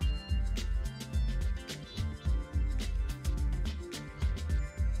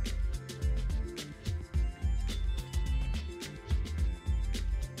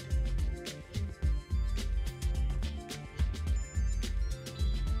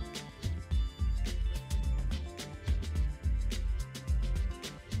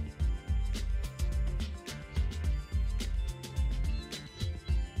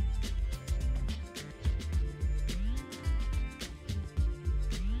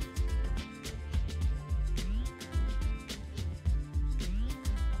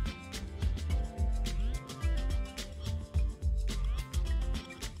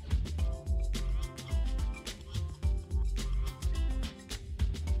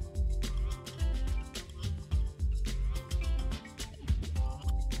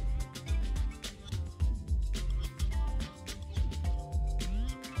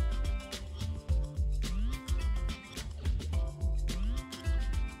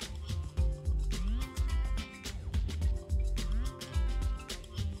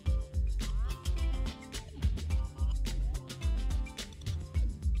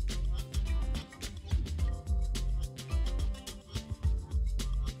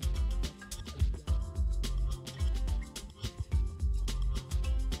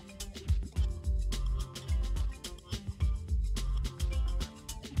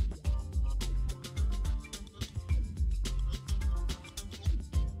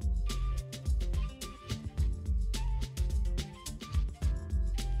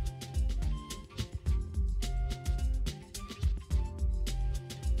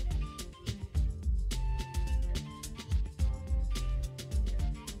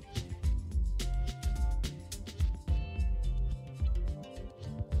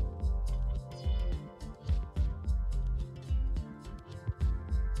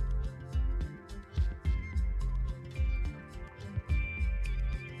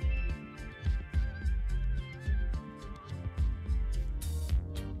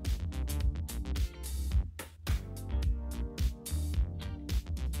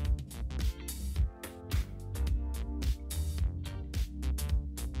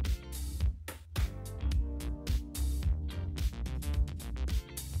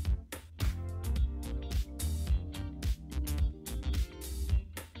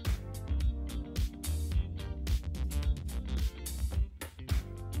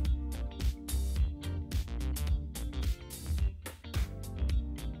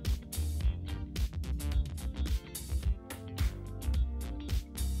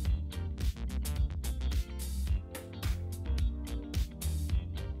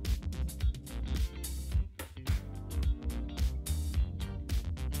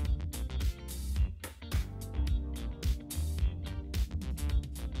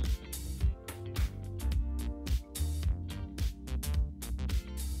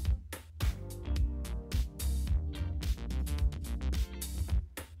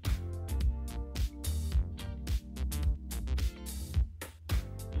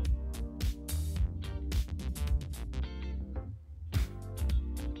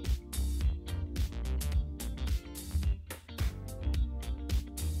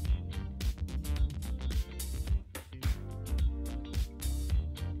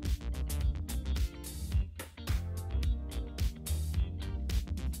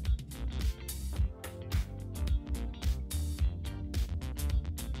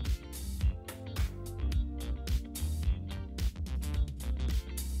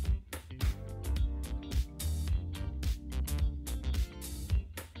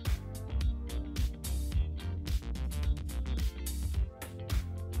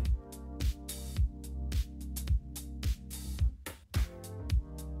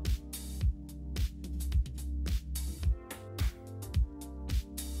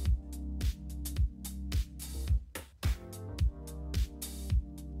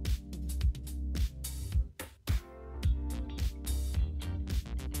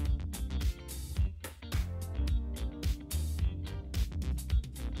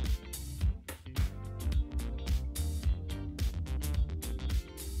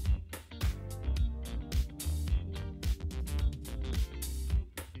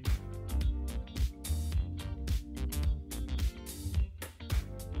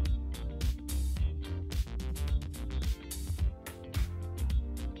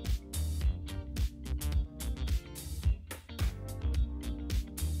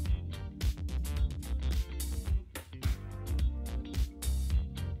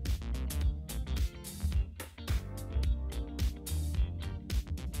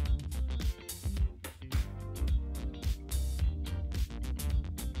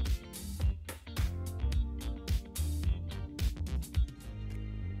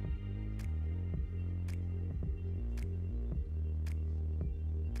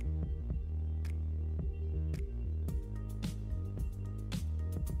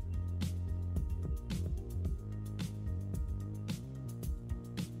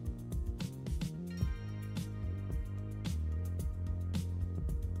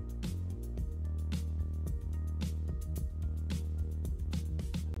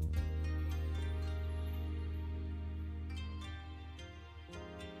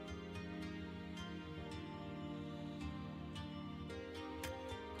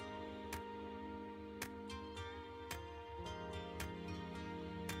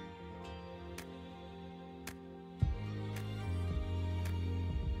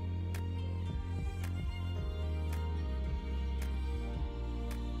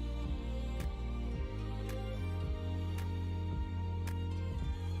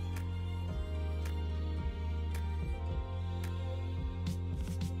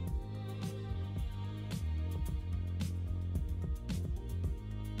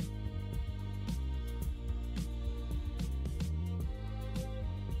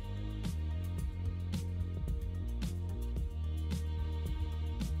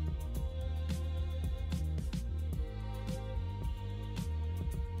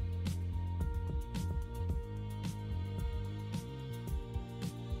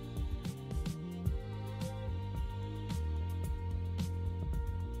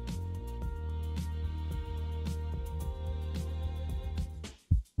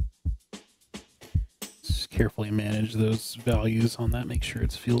 carefully manage those values on that. Make sure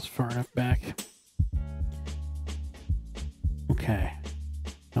it feels far enough back. Okay.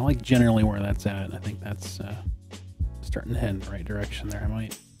 I like generally where that's at. I think that's starting to head in the right direction there. I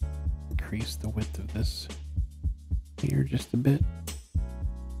might increase the width of this here just a bit.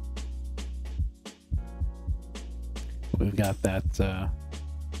 We've got that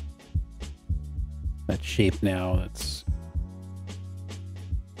that shape now that's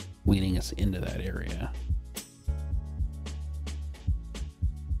leading us into that area.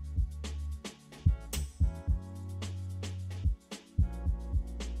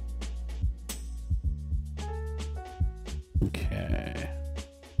 Okay.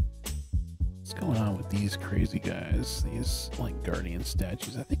 What's going on with these crazy guys? These like guardian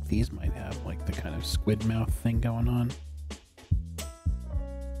statues. I think these might have like the kind of squid mouth thing going on.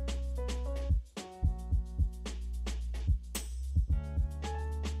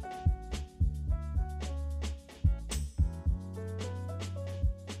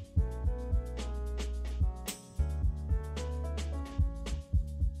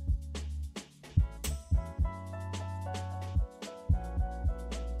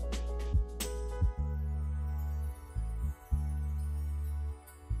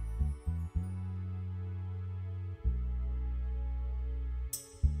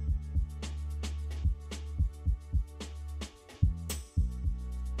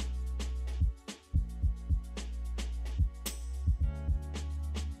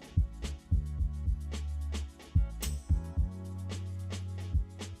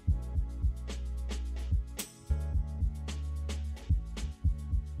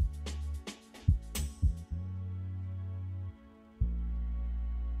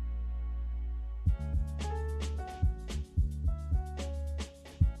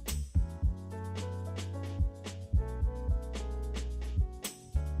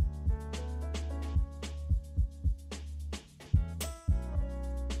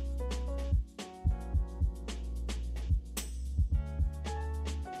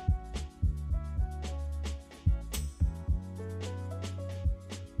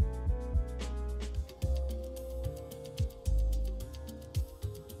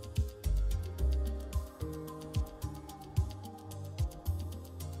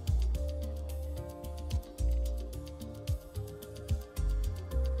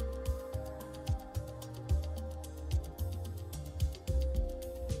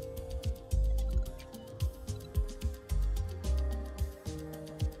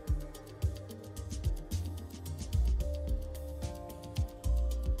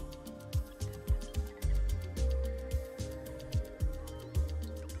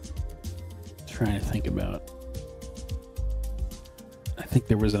 Trying to think about. I think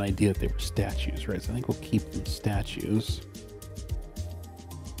there was an idea that they were statues, right? So I think we'll keep them statues.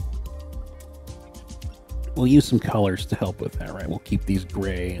 We'll use some colors to help with that, right? We'll keep these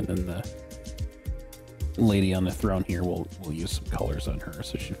gray, and then the lady on the throne here, we'll use some colors on her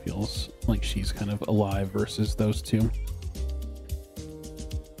so she feels like she's kind of alive versus those two.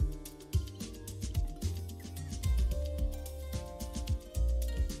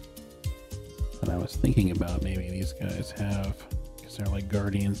 I was thinking about maybe these guys have, because they're like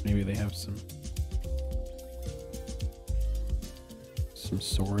guardians, maybe they have some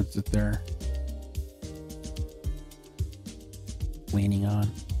swords that they're leaning on.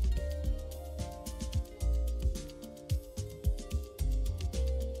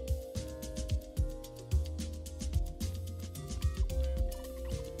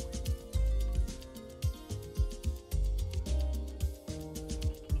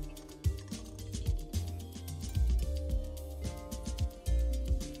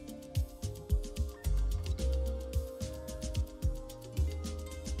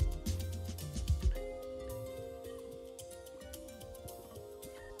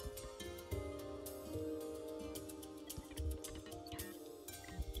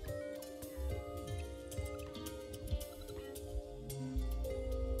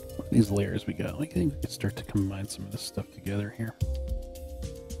 These layers we got, like, I think we could start to combine some of this stuff together here.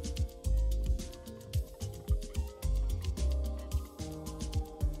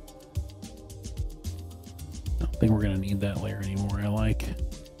 I don't think we're gonna need that layer anymore. I like.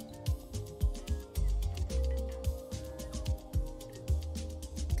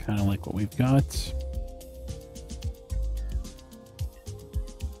 Kind of like what we've got.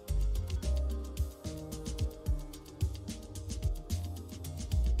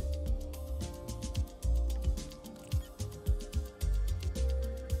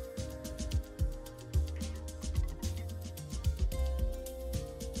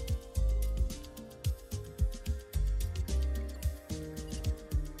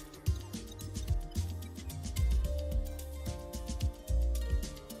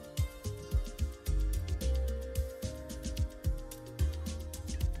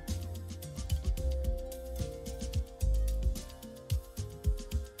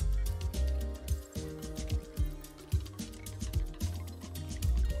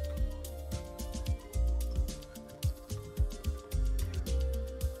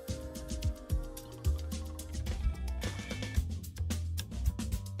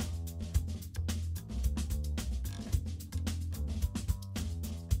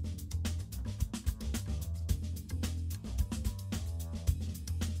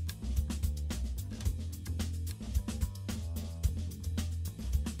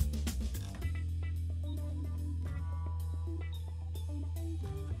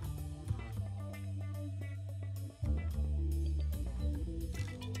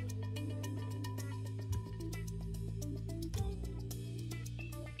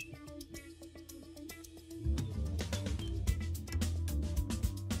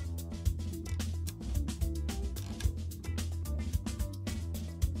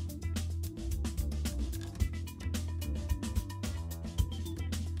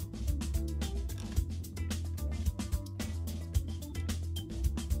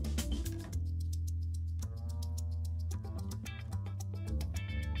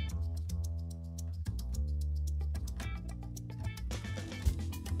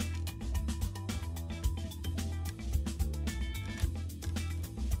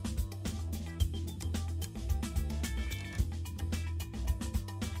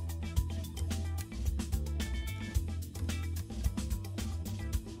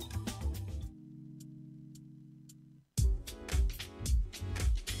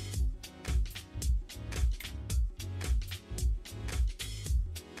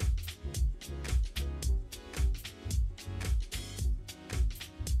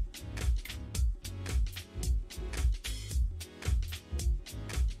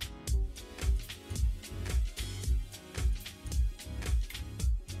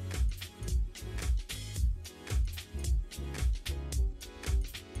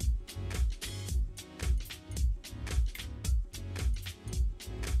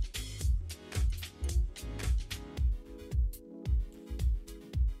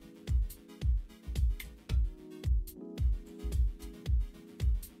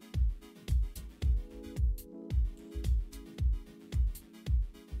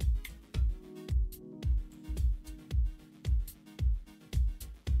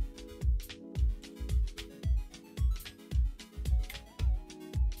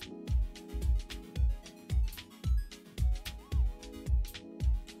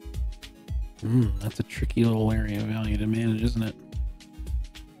 That's a tricky little area of value to manage, isn't it?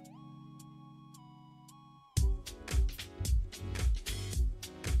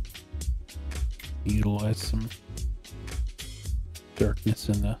 Utilize some darkness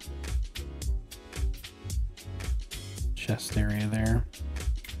in the chest area there,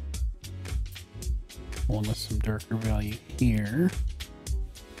 along with some darker value here.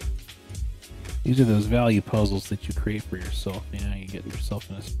 These are those value puzzles that you create for yourself. You know, you get yourself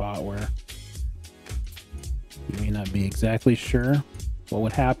in a spot where you may not be exactly sure what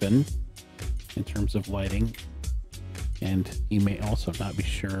would happen in terms of lighting, and you may also not be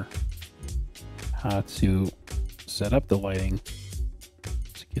sure how to set up the lighting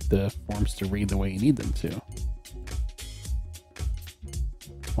to get the forms to read the way you need them to.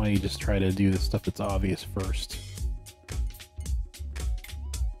 That's why you just try to do the stuff that's obvious first.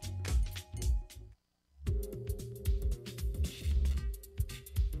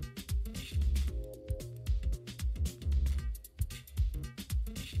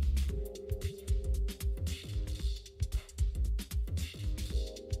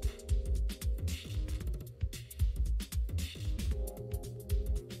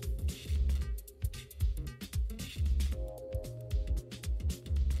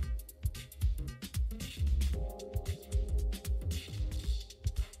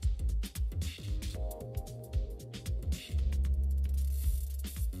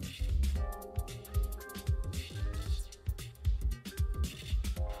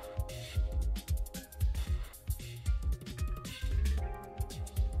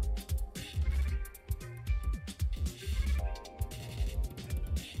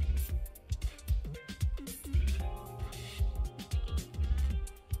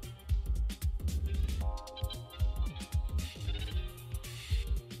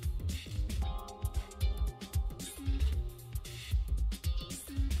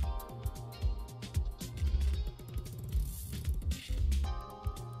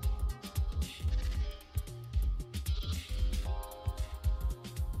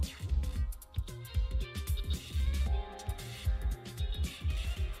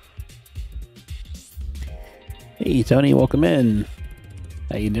 Hey Tony, welcome in.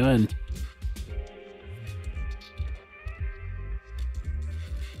 How you doing?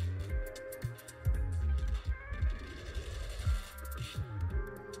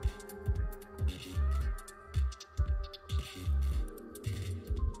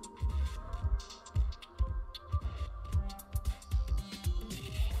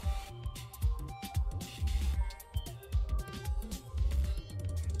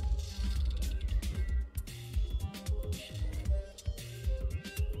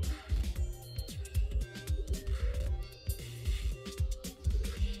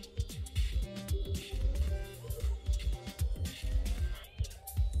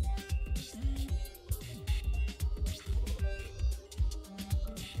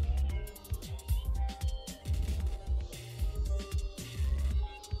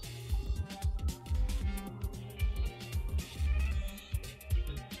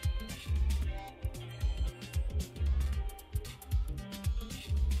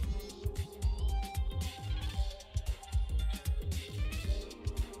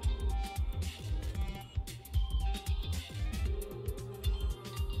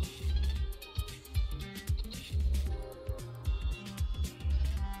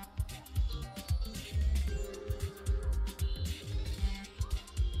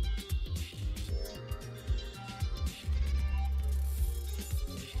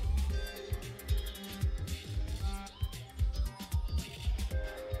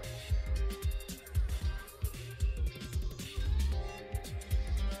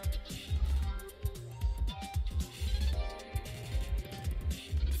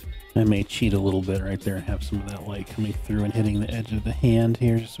 I may cheat a little bit right there and have some of that light coming through and hitting the edge of the hand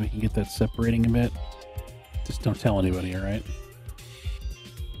here just so we can get that separating a bit. Just don't tell anybody, all right?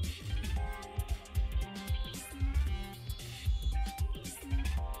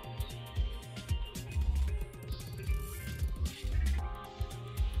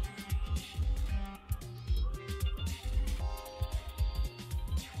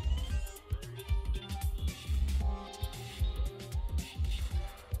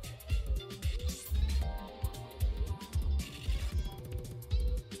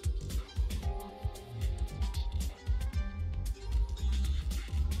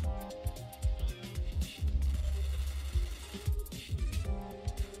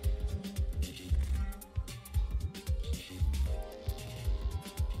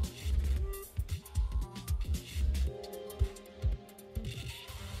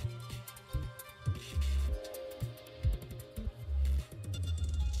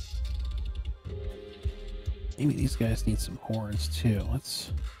 Maybe these guys need some horns too.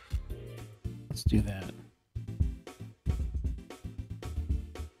 Let's do that.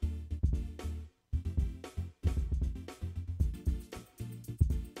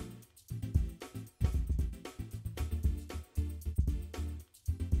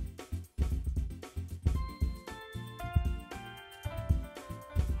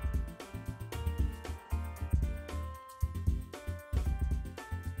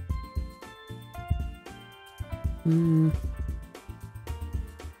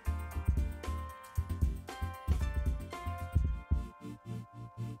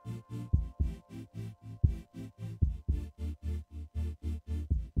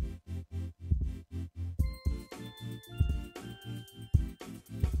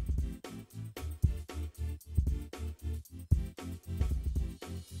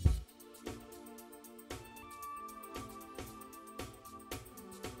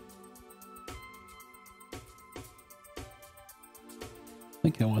 I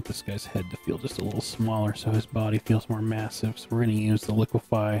think I want this guy's head to feel just a little smaller so his body feels more massive. So we're going to use the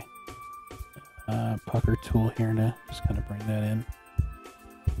liquefy pucker tool here to just kind of bring that in.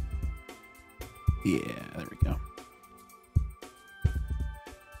 Yeah, there we go.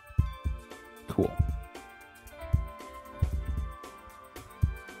 Cool.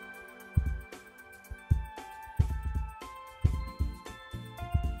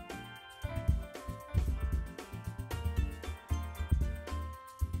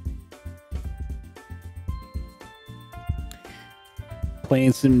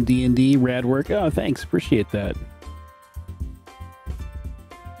 Playing some D&D, rad work. Oh, thanks, appreciate that.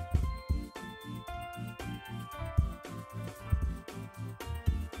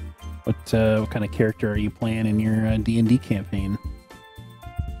 What kind of character are you playing in your D&D campaign?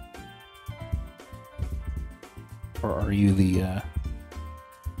 Or are you the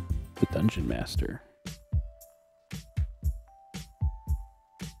dungeon master?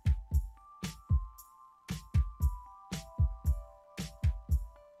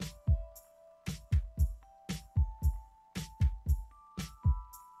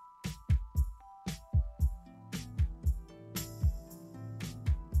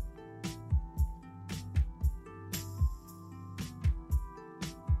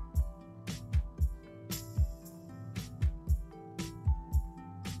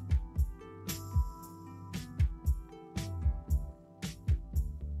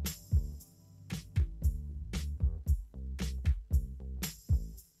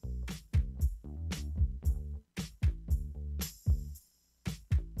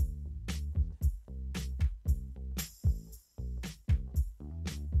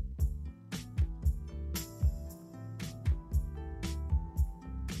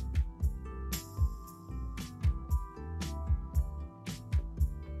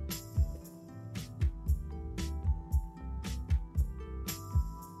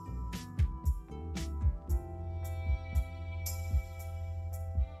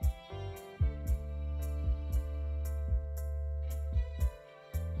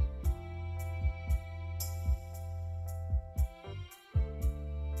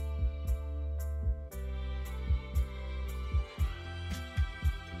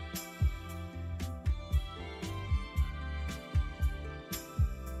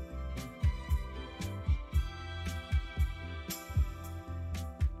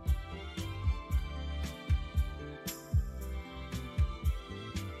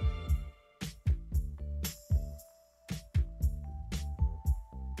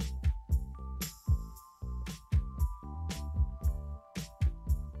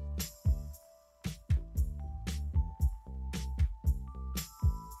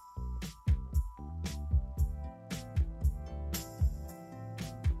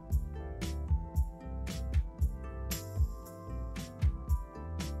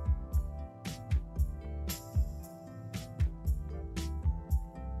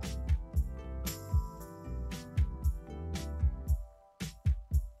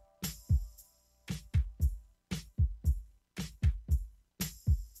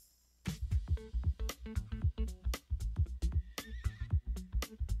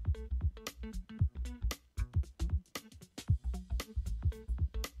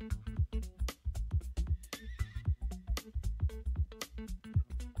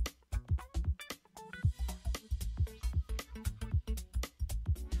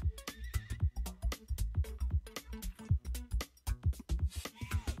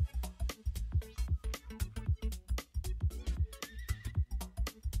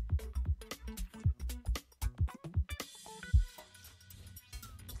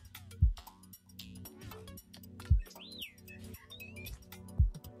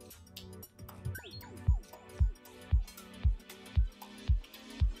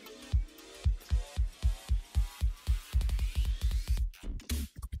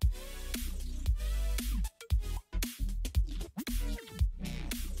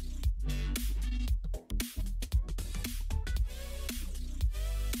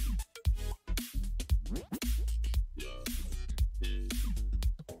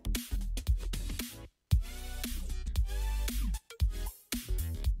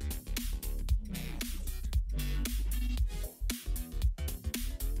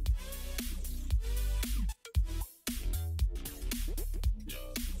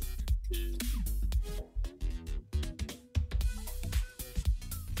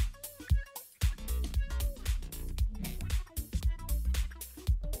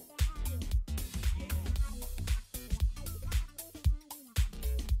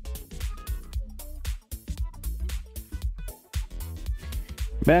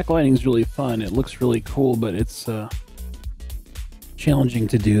 Backlighting is really fun. It looks really cool, but it's challenging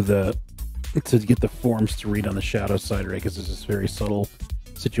to do to get the forms to read on the shadow side, right? Because there's this very subtle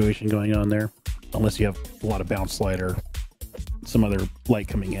situation going on there. Unless you have a lot of bounce light or some other light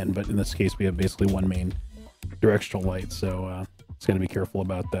coming in, but in this case we have basically one main directional light, so it's got to be careful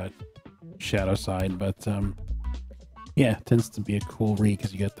about that shadow side. But yeah, it tends to be a cool read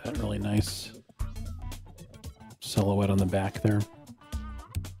because you get that really nice silhouette on the back there.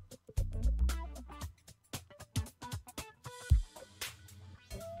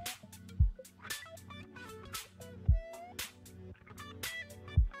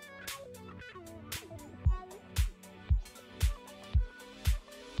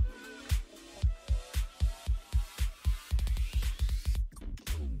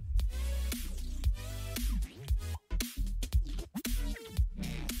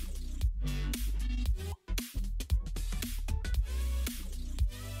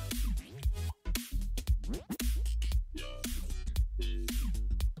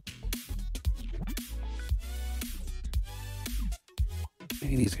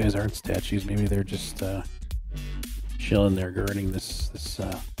 Maybe these guys aren't statues. Maybe they're just chilling there, guarding this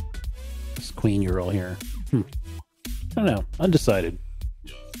queen girl here. I don't know. Undecided.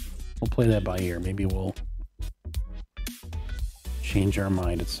 We'll play that by ear. Maybe we'll change our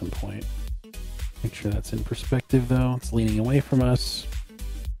mind at some point. Make sure that's in perspective, though. It's leaning away from us.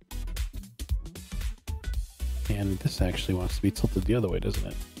 And this actually wants to be tilted the other way, doesn't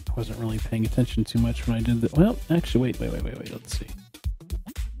it? I wasn't really paying attention too much when I did that. Well, actually, wait. Let's see.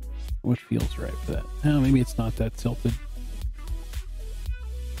 What feels right for that? Oh, maybe it's not that tilted.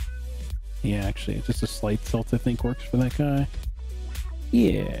 Yeah, actually, just a slight tilt I think works for that guy.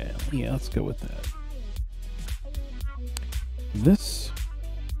 Yeah, let's go with that. This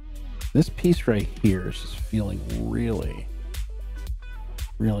piece right here is just feeling really,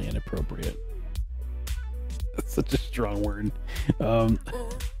 really inappropriate. That's such a strong word.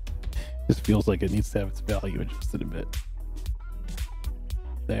 Just feels like it needs to have its value adjusted a bit.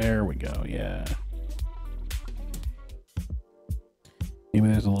 There we go, yeah. Maybe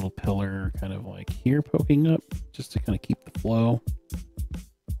there's a little pillar kind of like here poking up, just to kind of keep the flow.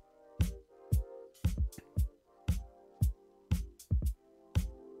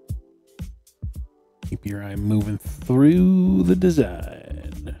 Keep your eye moving through the design.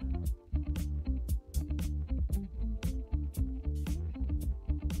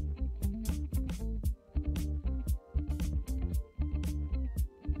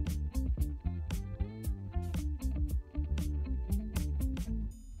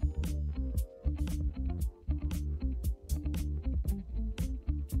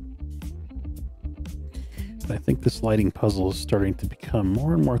 I think this lighting puzzle is starting to become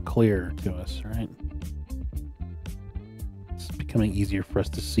more and more clear to us, right? It's becoming easier for us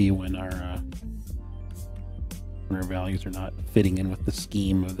to see when our values are not fitting in with the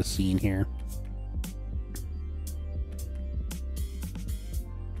scheme of the scene here.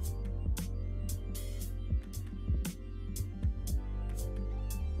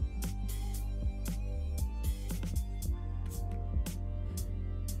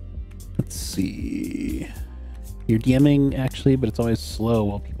 Let's see. You're DMing actually, but it's always slow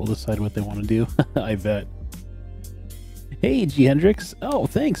while people decide what they want to do. I bet. Hey, G Hendrix. Oh,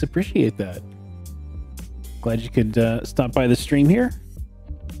 thanks. Appreciate that. Glad you could stop by the stream here.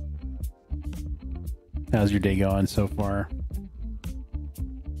 How's your day going so far?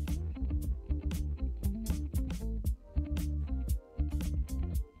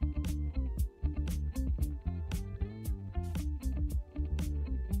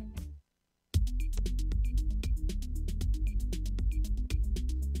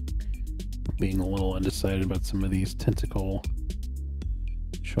 Being a little undecided about some of these tentacle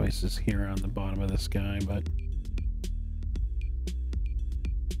choices here on the bottom of this guy, but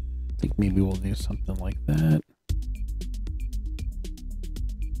I think maybe we'll do something like that.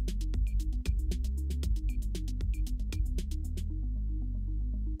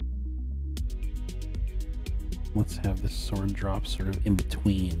 Let's have this sword drop sort of in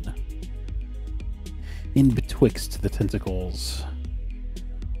between, in betwixt the tentacles.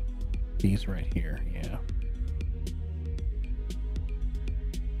 These right here, yeah.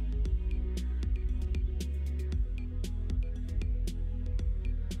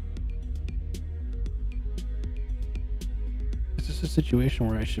 Is this a situation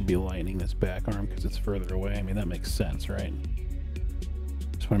where I should be lightening this back arm because it's further away? I mean, that makes sense, right?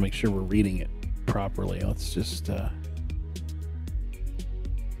 Just want to make sure we're reading it properly. Let's just,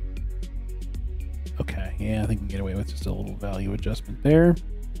 okay, yeah, I think we can get away with just a little value adjustment there.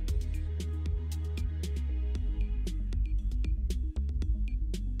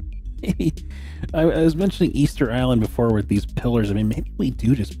 Maybe I was mentioning Easter Island before with these pillars. I mean, maybe we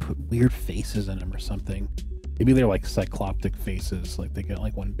do just put weird faces in them or something. Maybe they're like cycloptic faces, like they got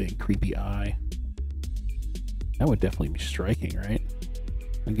like one big creepy eye. That would definitely be striking, right?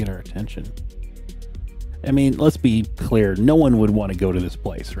 And get our attention. I mean, let's be clear. No one would want to go to this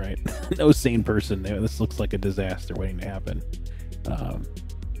place, right? No sane person. This looks like a disaster waiting to happen.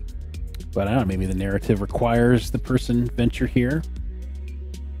 But I don't know, maybe the narrative requires the person venture here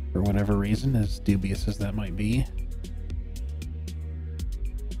for whatever reason, as dubious as that might be.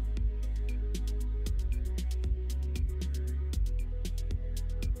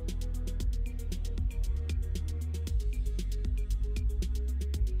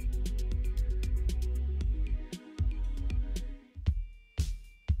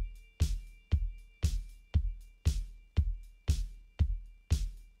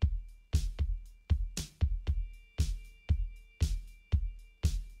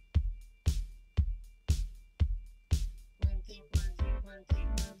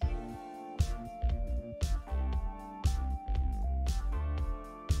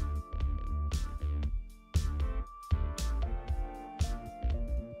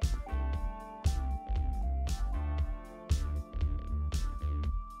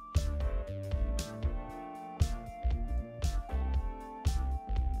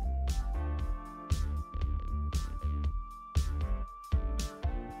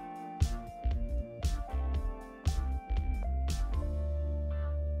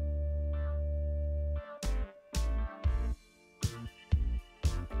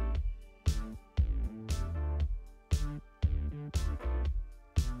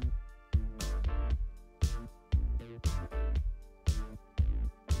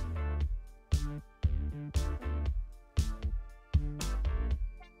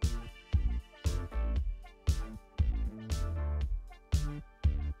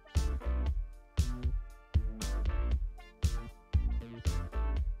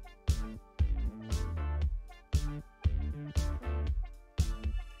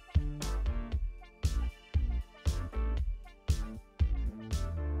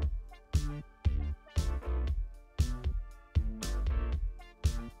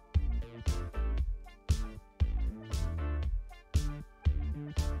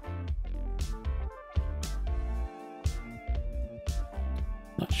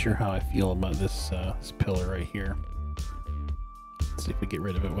 Not sure how I feel about this this pillar right here. Let's see if we get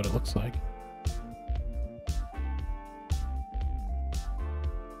rid of it, what it looks like.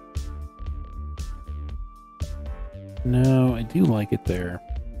 No, I do like it there.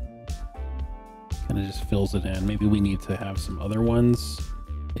 Kind of just fills it in. Maybe we need to have some other ones.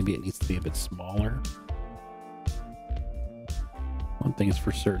 Maybe it needs to be a bit smaller. One thing is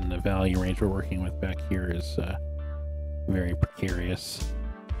for certain, the value range we're working with back here is very precarious.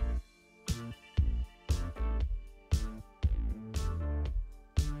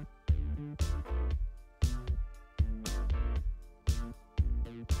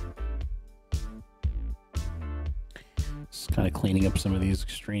 Just kind of cleaning up some of these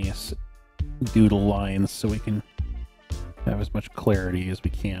extraneous doodle lines so we can have as much clarity as we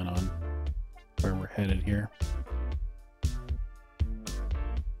can on where we're headed here.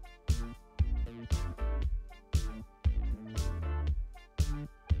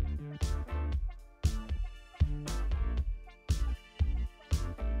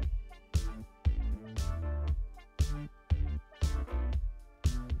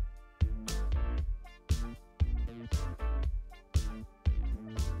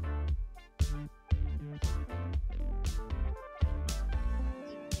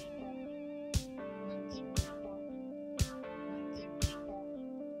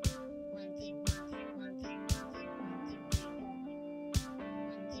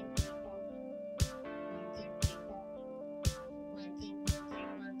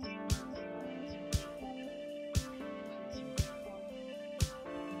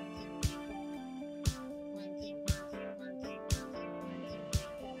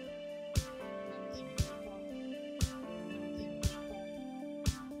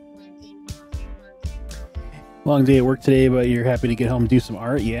 Long day at work today, but you're happy to get home and do some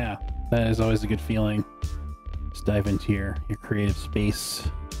art? Yeah, that is always a good feeling. Just dive into your creative space,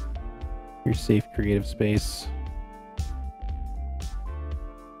 your safe creative space.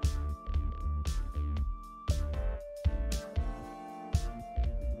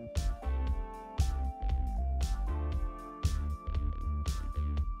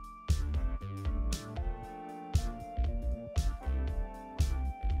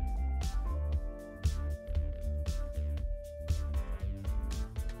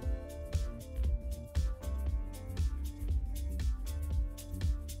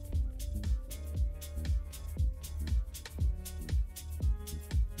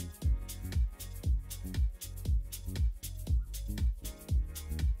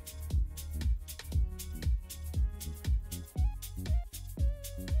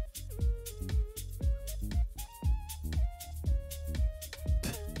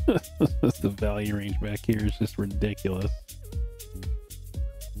 The value range back here is just ridiculous.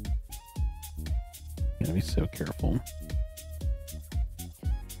 Gotta be so careful.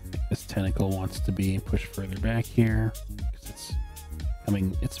 This tentacle wants to be pushed further back here because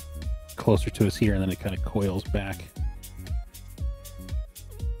it's closer to us here, and then it kind of coils back.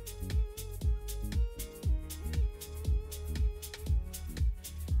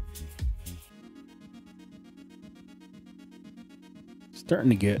 Starting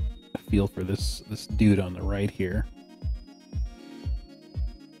to get a feel for this dude on the right here.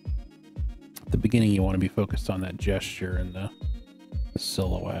 At the beginning, you want to be focused on that gesture and the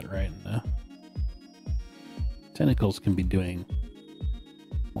silhouette, right? And the tentacles can be doing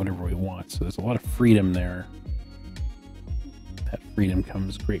whatever we want, so there's a lot of freedom there. That freedom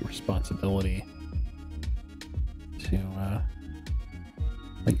comes great responsibility to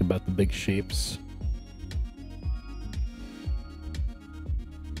think about the big shapes.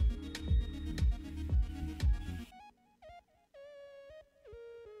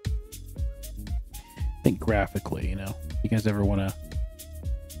 Think graphically, you know, you guys ever want to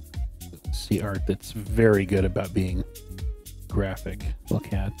see art that's very good about being graphic,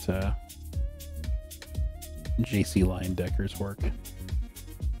 look at J.C. Leindecker's work.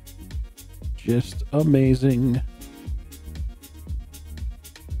 Just amazing.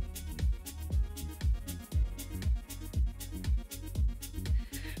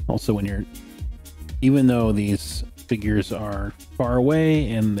 Also, when you're, even though these figures are far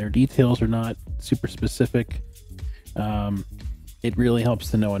away and their details are not super specific, it really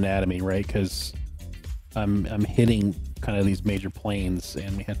helps to know anatomy, right? Because I'm hitting kind of these major planes,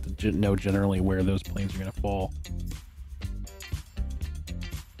 and we have to know generally where those planes are going to fall.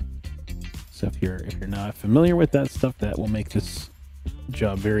 So if you're not familiar with that stuff, that will make this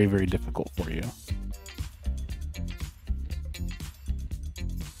job very, very difficult for you.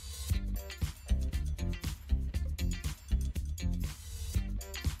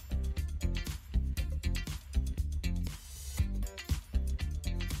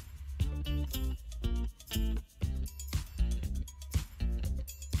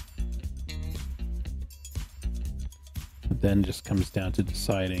 Then just comes down to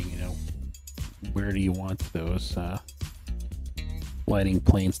deciding, you know, where do you want those lighting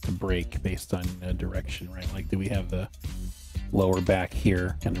planes to break based on direction, right? Like, do we have the lower back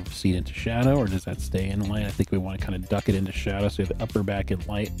here kind of recede into shadow, or does that stay in light? I think we want to kind of duck it into shadow, so we have the upper back in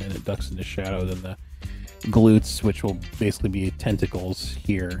light, and it ducks into shadow. Then the glutes, which will basically be tentacles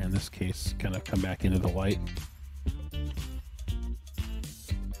here in this case, kind of come back into the light.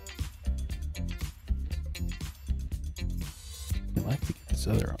 I like to get this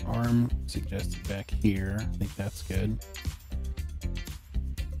other arm suggested back here. I think that's good.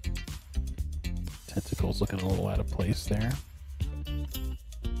 Tentacles looking a little out of place there.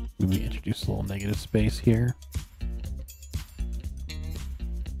 Maybe introduce a little negative space here.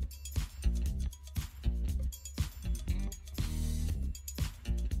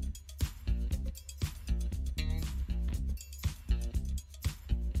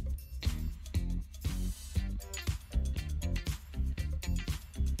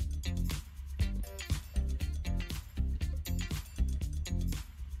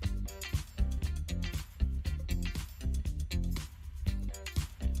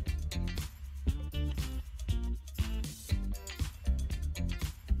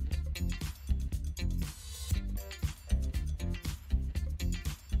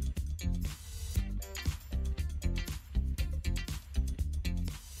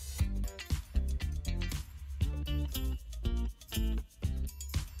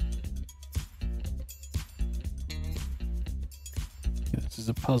 This is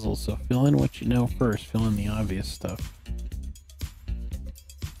a puzzle, so fill in what you know first. Fill in the obvious stuff.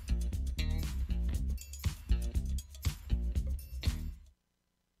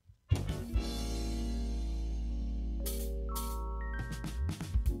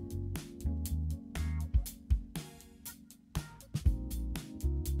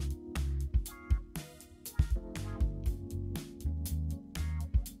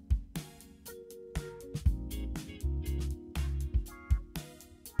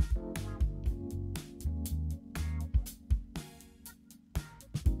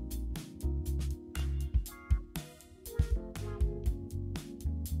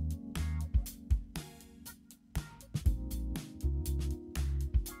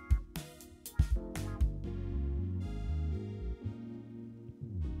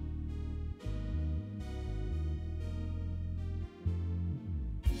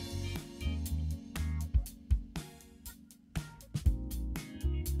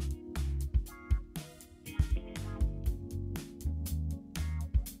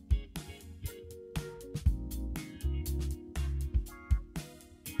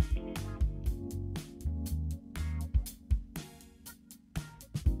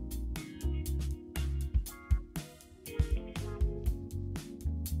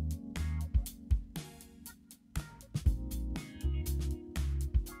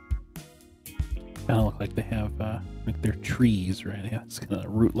 kind of look like they have like they're trees, right? They have this kind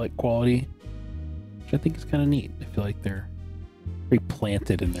of root-like quality, which I think is kind of neat. I feel like they're very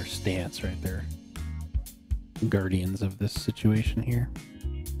planted in their stance, right? They're guardians of this situation here.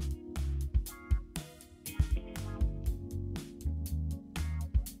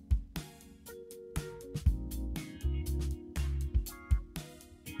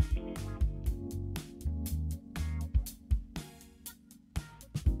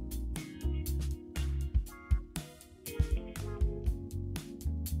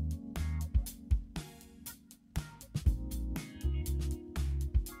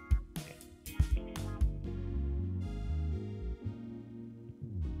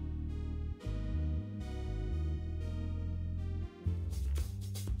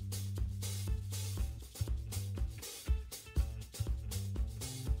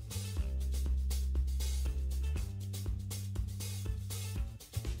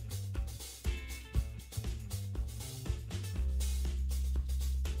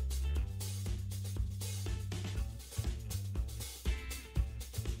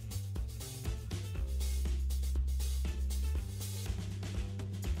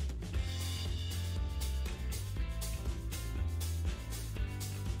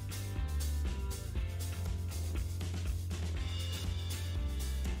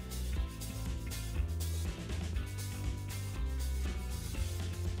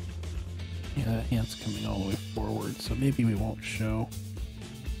 Yeah, that hand's coming all the way forward, so maybe we won't show.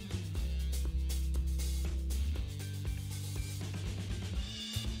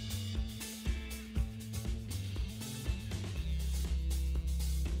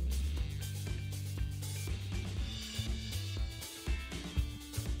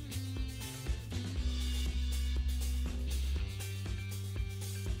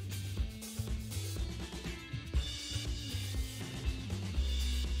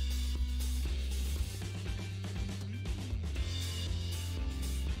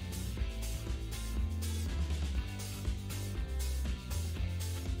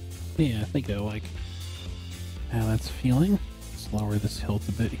 Yeah, I think I like how that's feeling. Let's lower this hilt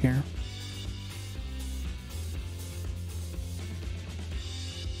a bit here.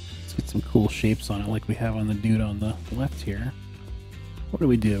 Let's get some cool shapes on it like we have on the dude on the left here. What do?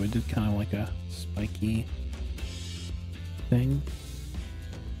 We did kind of like a spiky thing.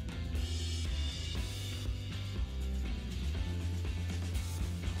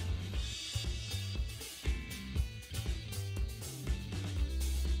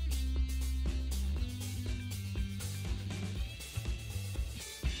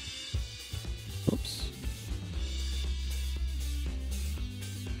 Oops.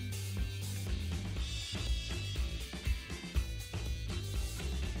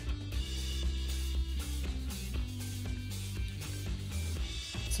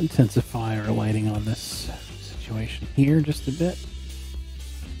 Let's intensify our lighting on this situation here just a bit,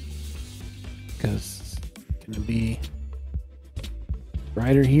 because it's going to be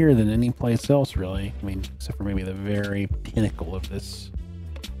brighter here than any place else, really. I mean, except for maybe the very pinnacle of this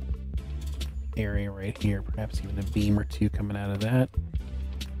area right here. Perhaps even a beam or two coming out of that.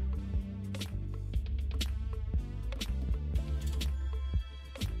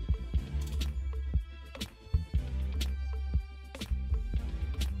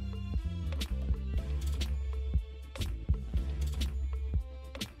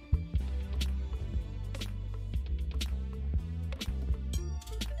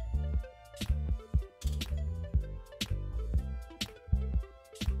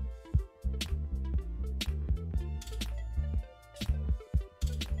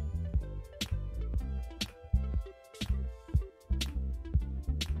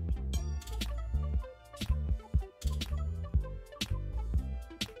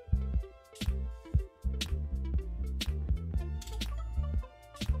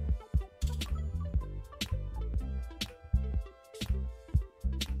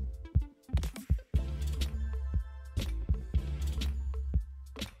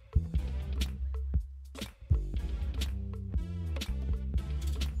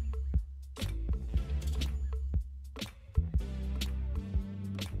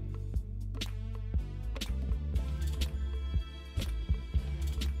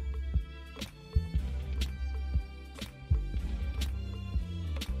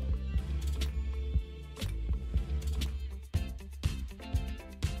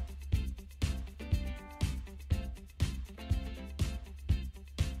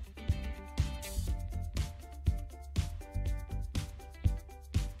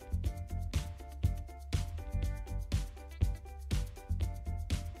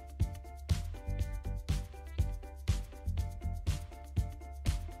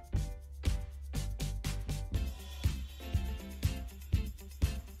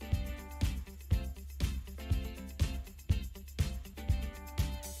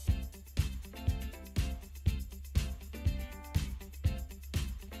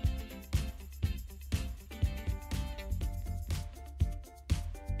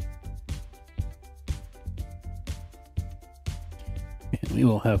 And we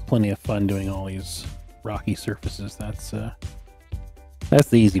will have plenty of fun doing all these rocky surfaces. That's the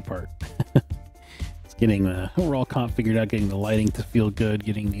easy part. It's getting the overall comp figured out, getting the lighting to feel good,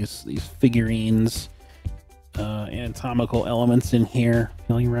 getting these figurines, anatomical elements in here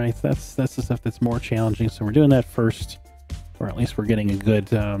feeling right. That's the stuff that's more challenging. So we're doing that first, or at least we're getting a good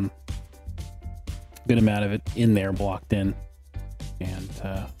good amount of it in there, blocked in. And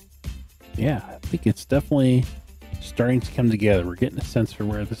yeah, I think it's definitely starting to come together. We're getting a sense for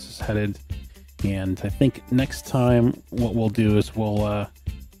where this is headed. And I think next time what we'll do is we'll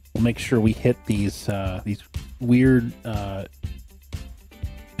make sure we hit these weird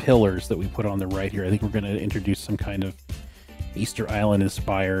pillars that we put on the right here. I think we're going to introduce some kind of Easter Island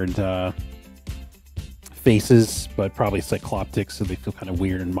inspired faces, but probably cycloptic, so they feel kind of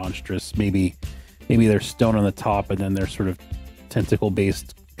weird and monstrous. Maybe they're stone on the top and then they're sort of tentacle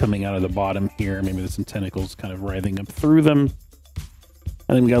based coming out of the bottom here. Maybe there's some tentacles kind of writhing up through them.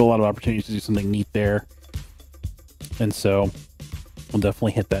 I think we got a lot of opportunities to do something neat there. And so we'll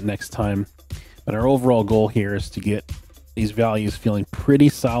definitely hit that next time. But our overall goal here is to get these values feeling pretty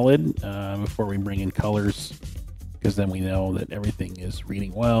solid before we bring in colors, because then we know that everything is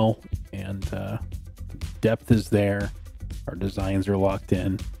reading well and depth is there. Our designs are locked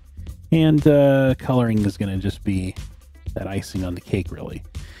in. And coloring is going to just be that icing on the cake, really.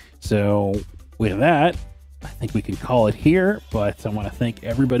 So with that, I think we can call it here, but I want to thank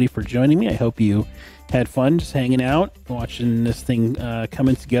everybody for joining me. I hope you had fun just hanging out, watching this thing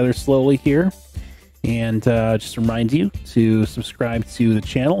coming together slowly here. And just remind you to subscribe to the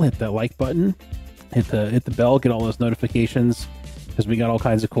channel, hit that like button, hit the bell, get all those notifications, because we got all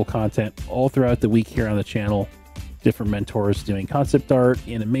kinds of cool content all throughout the week here on the channel. Different mentors doing concept art,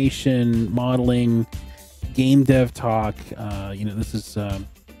 animation, modeling, game dev talk. You know, this is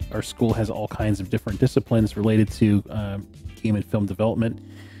our school has all kinds of different disciplines related to game and film development.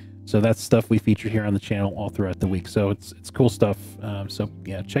 So that's stuff we feature here on the channel all throughout the week. So it's cool stuff. So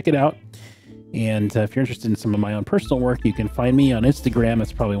yeah, check it out. And if you're interested in some of my own personal work, you can find me on Instagram.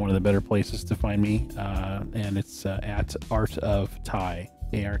 It's probably one of the better places to find me. And it's at Art of Ty,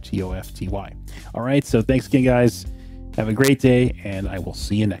 ARTOFTY. All right. So thanks again, guys. Have a great day, and I will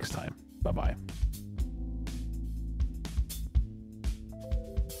see you next time. Bye-bye.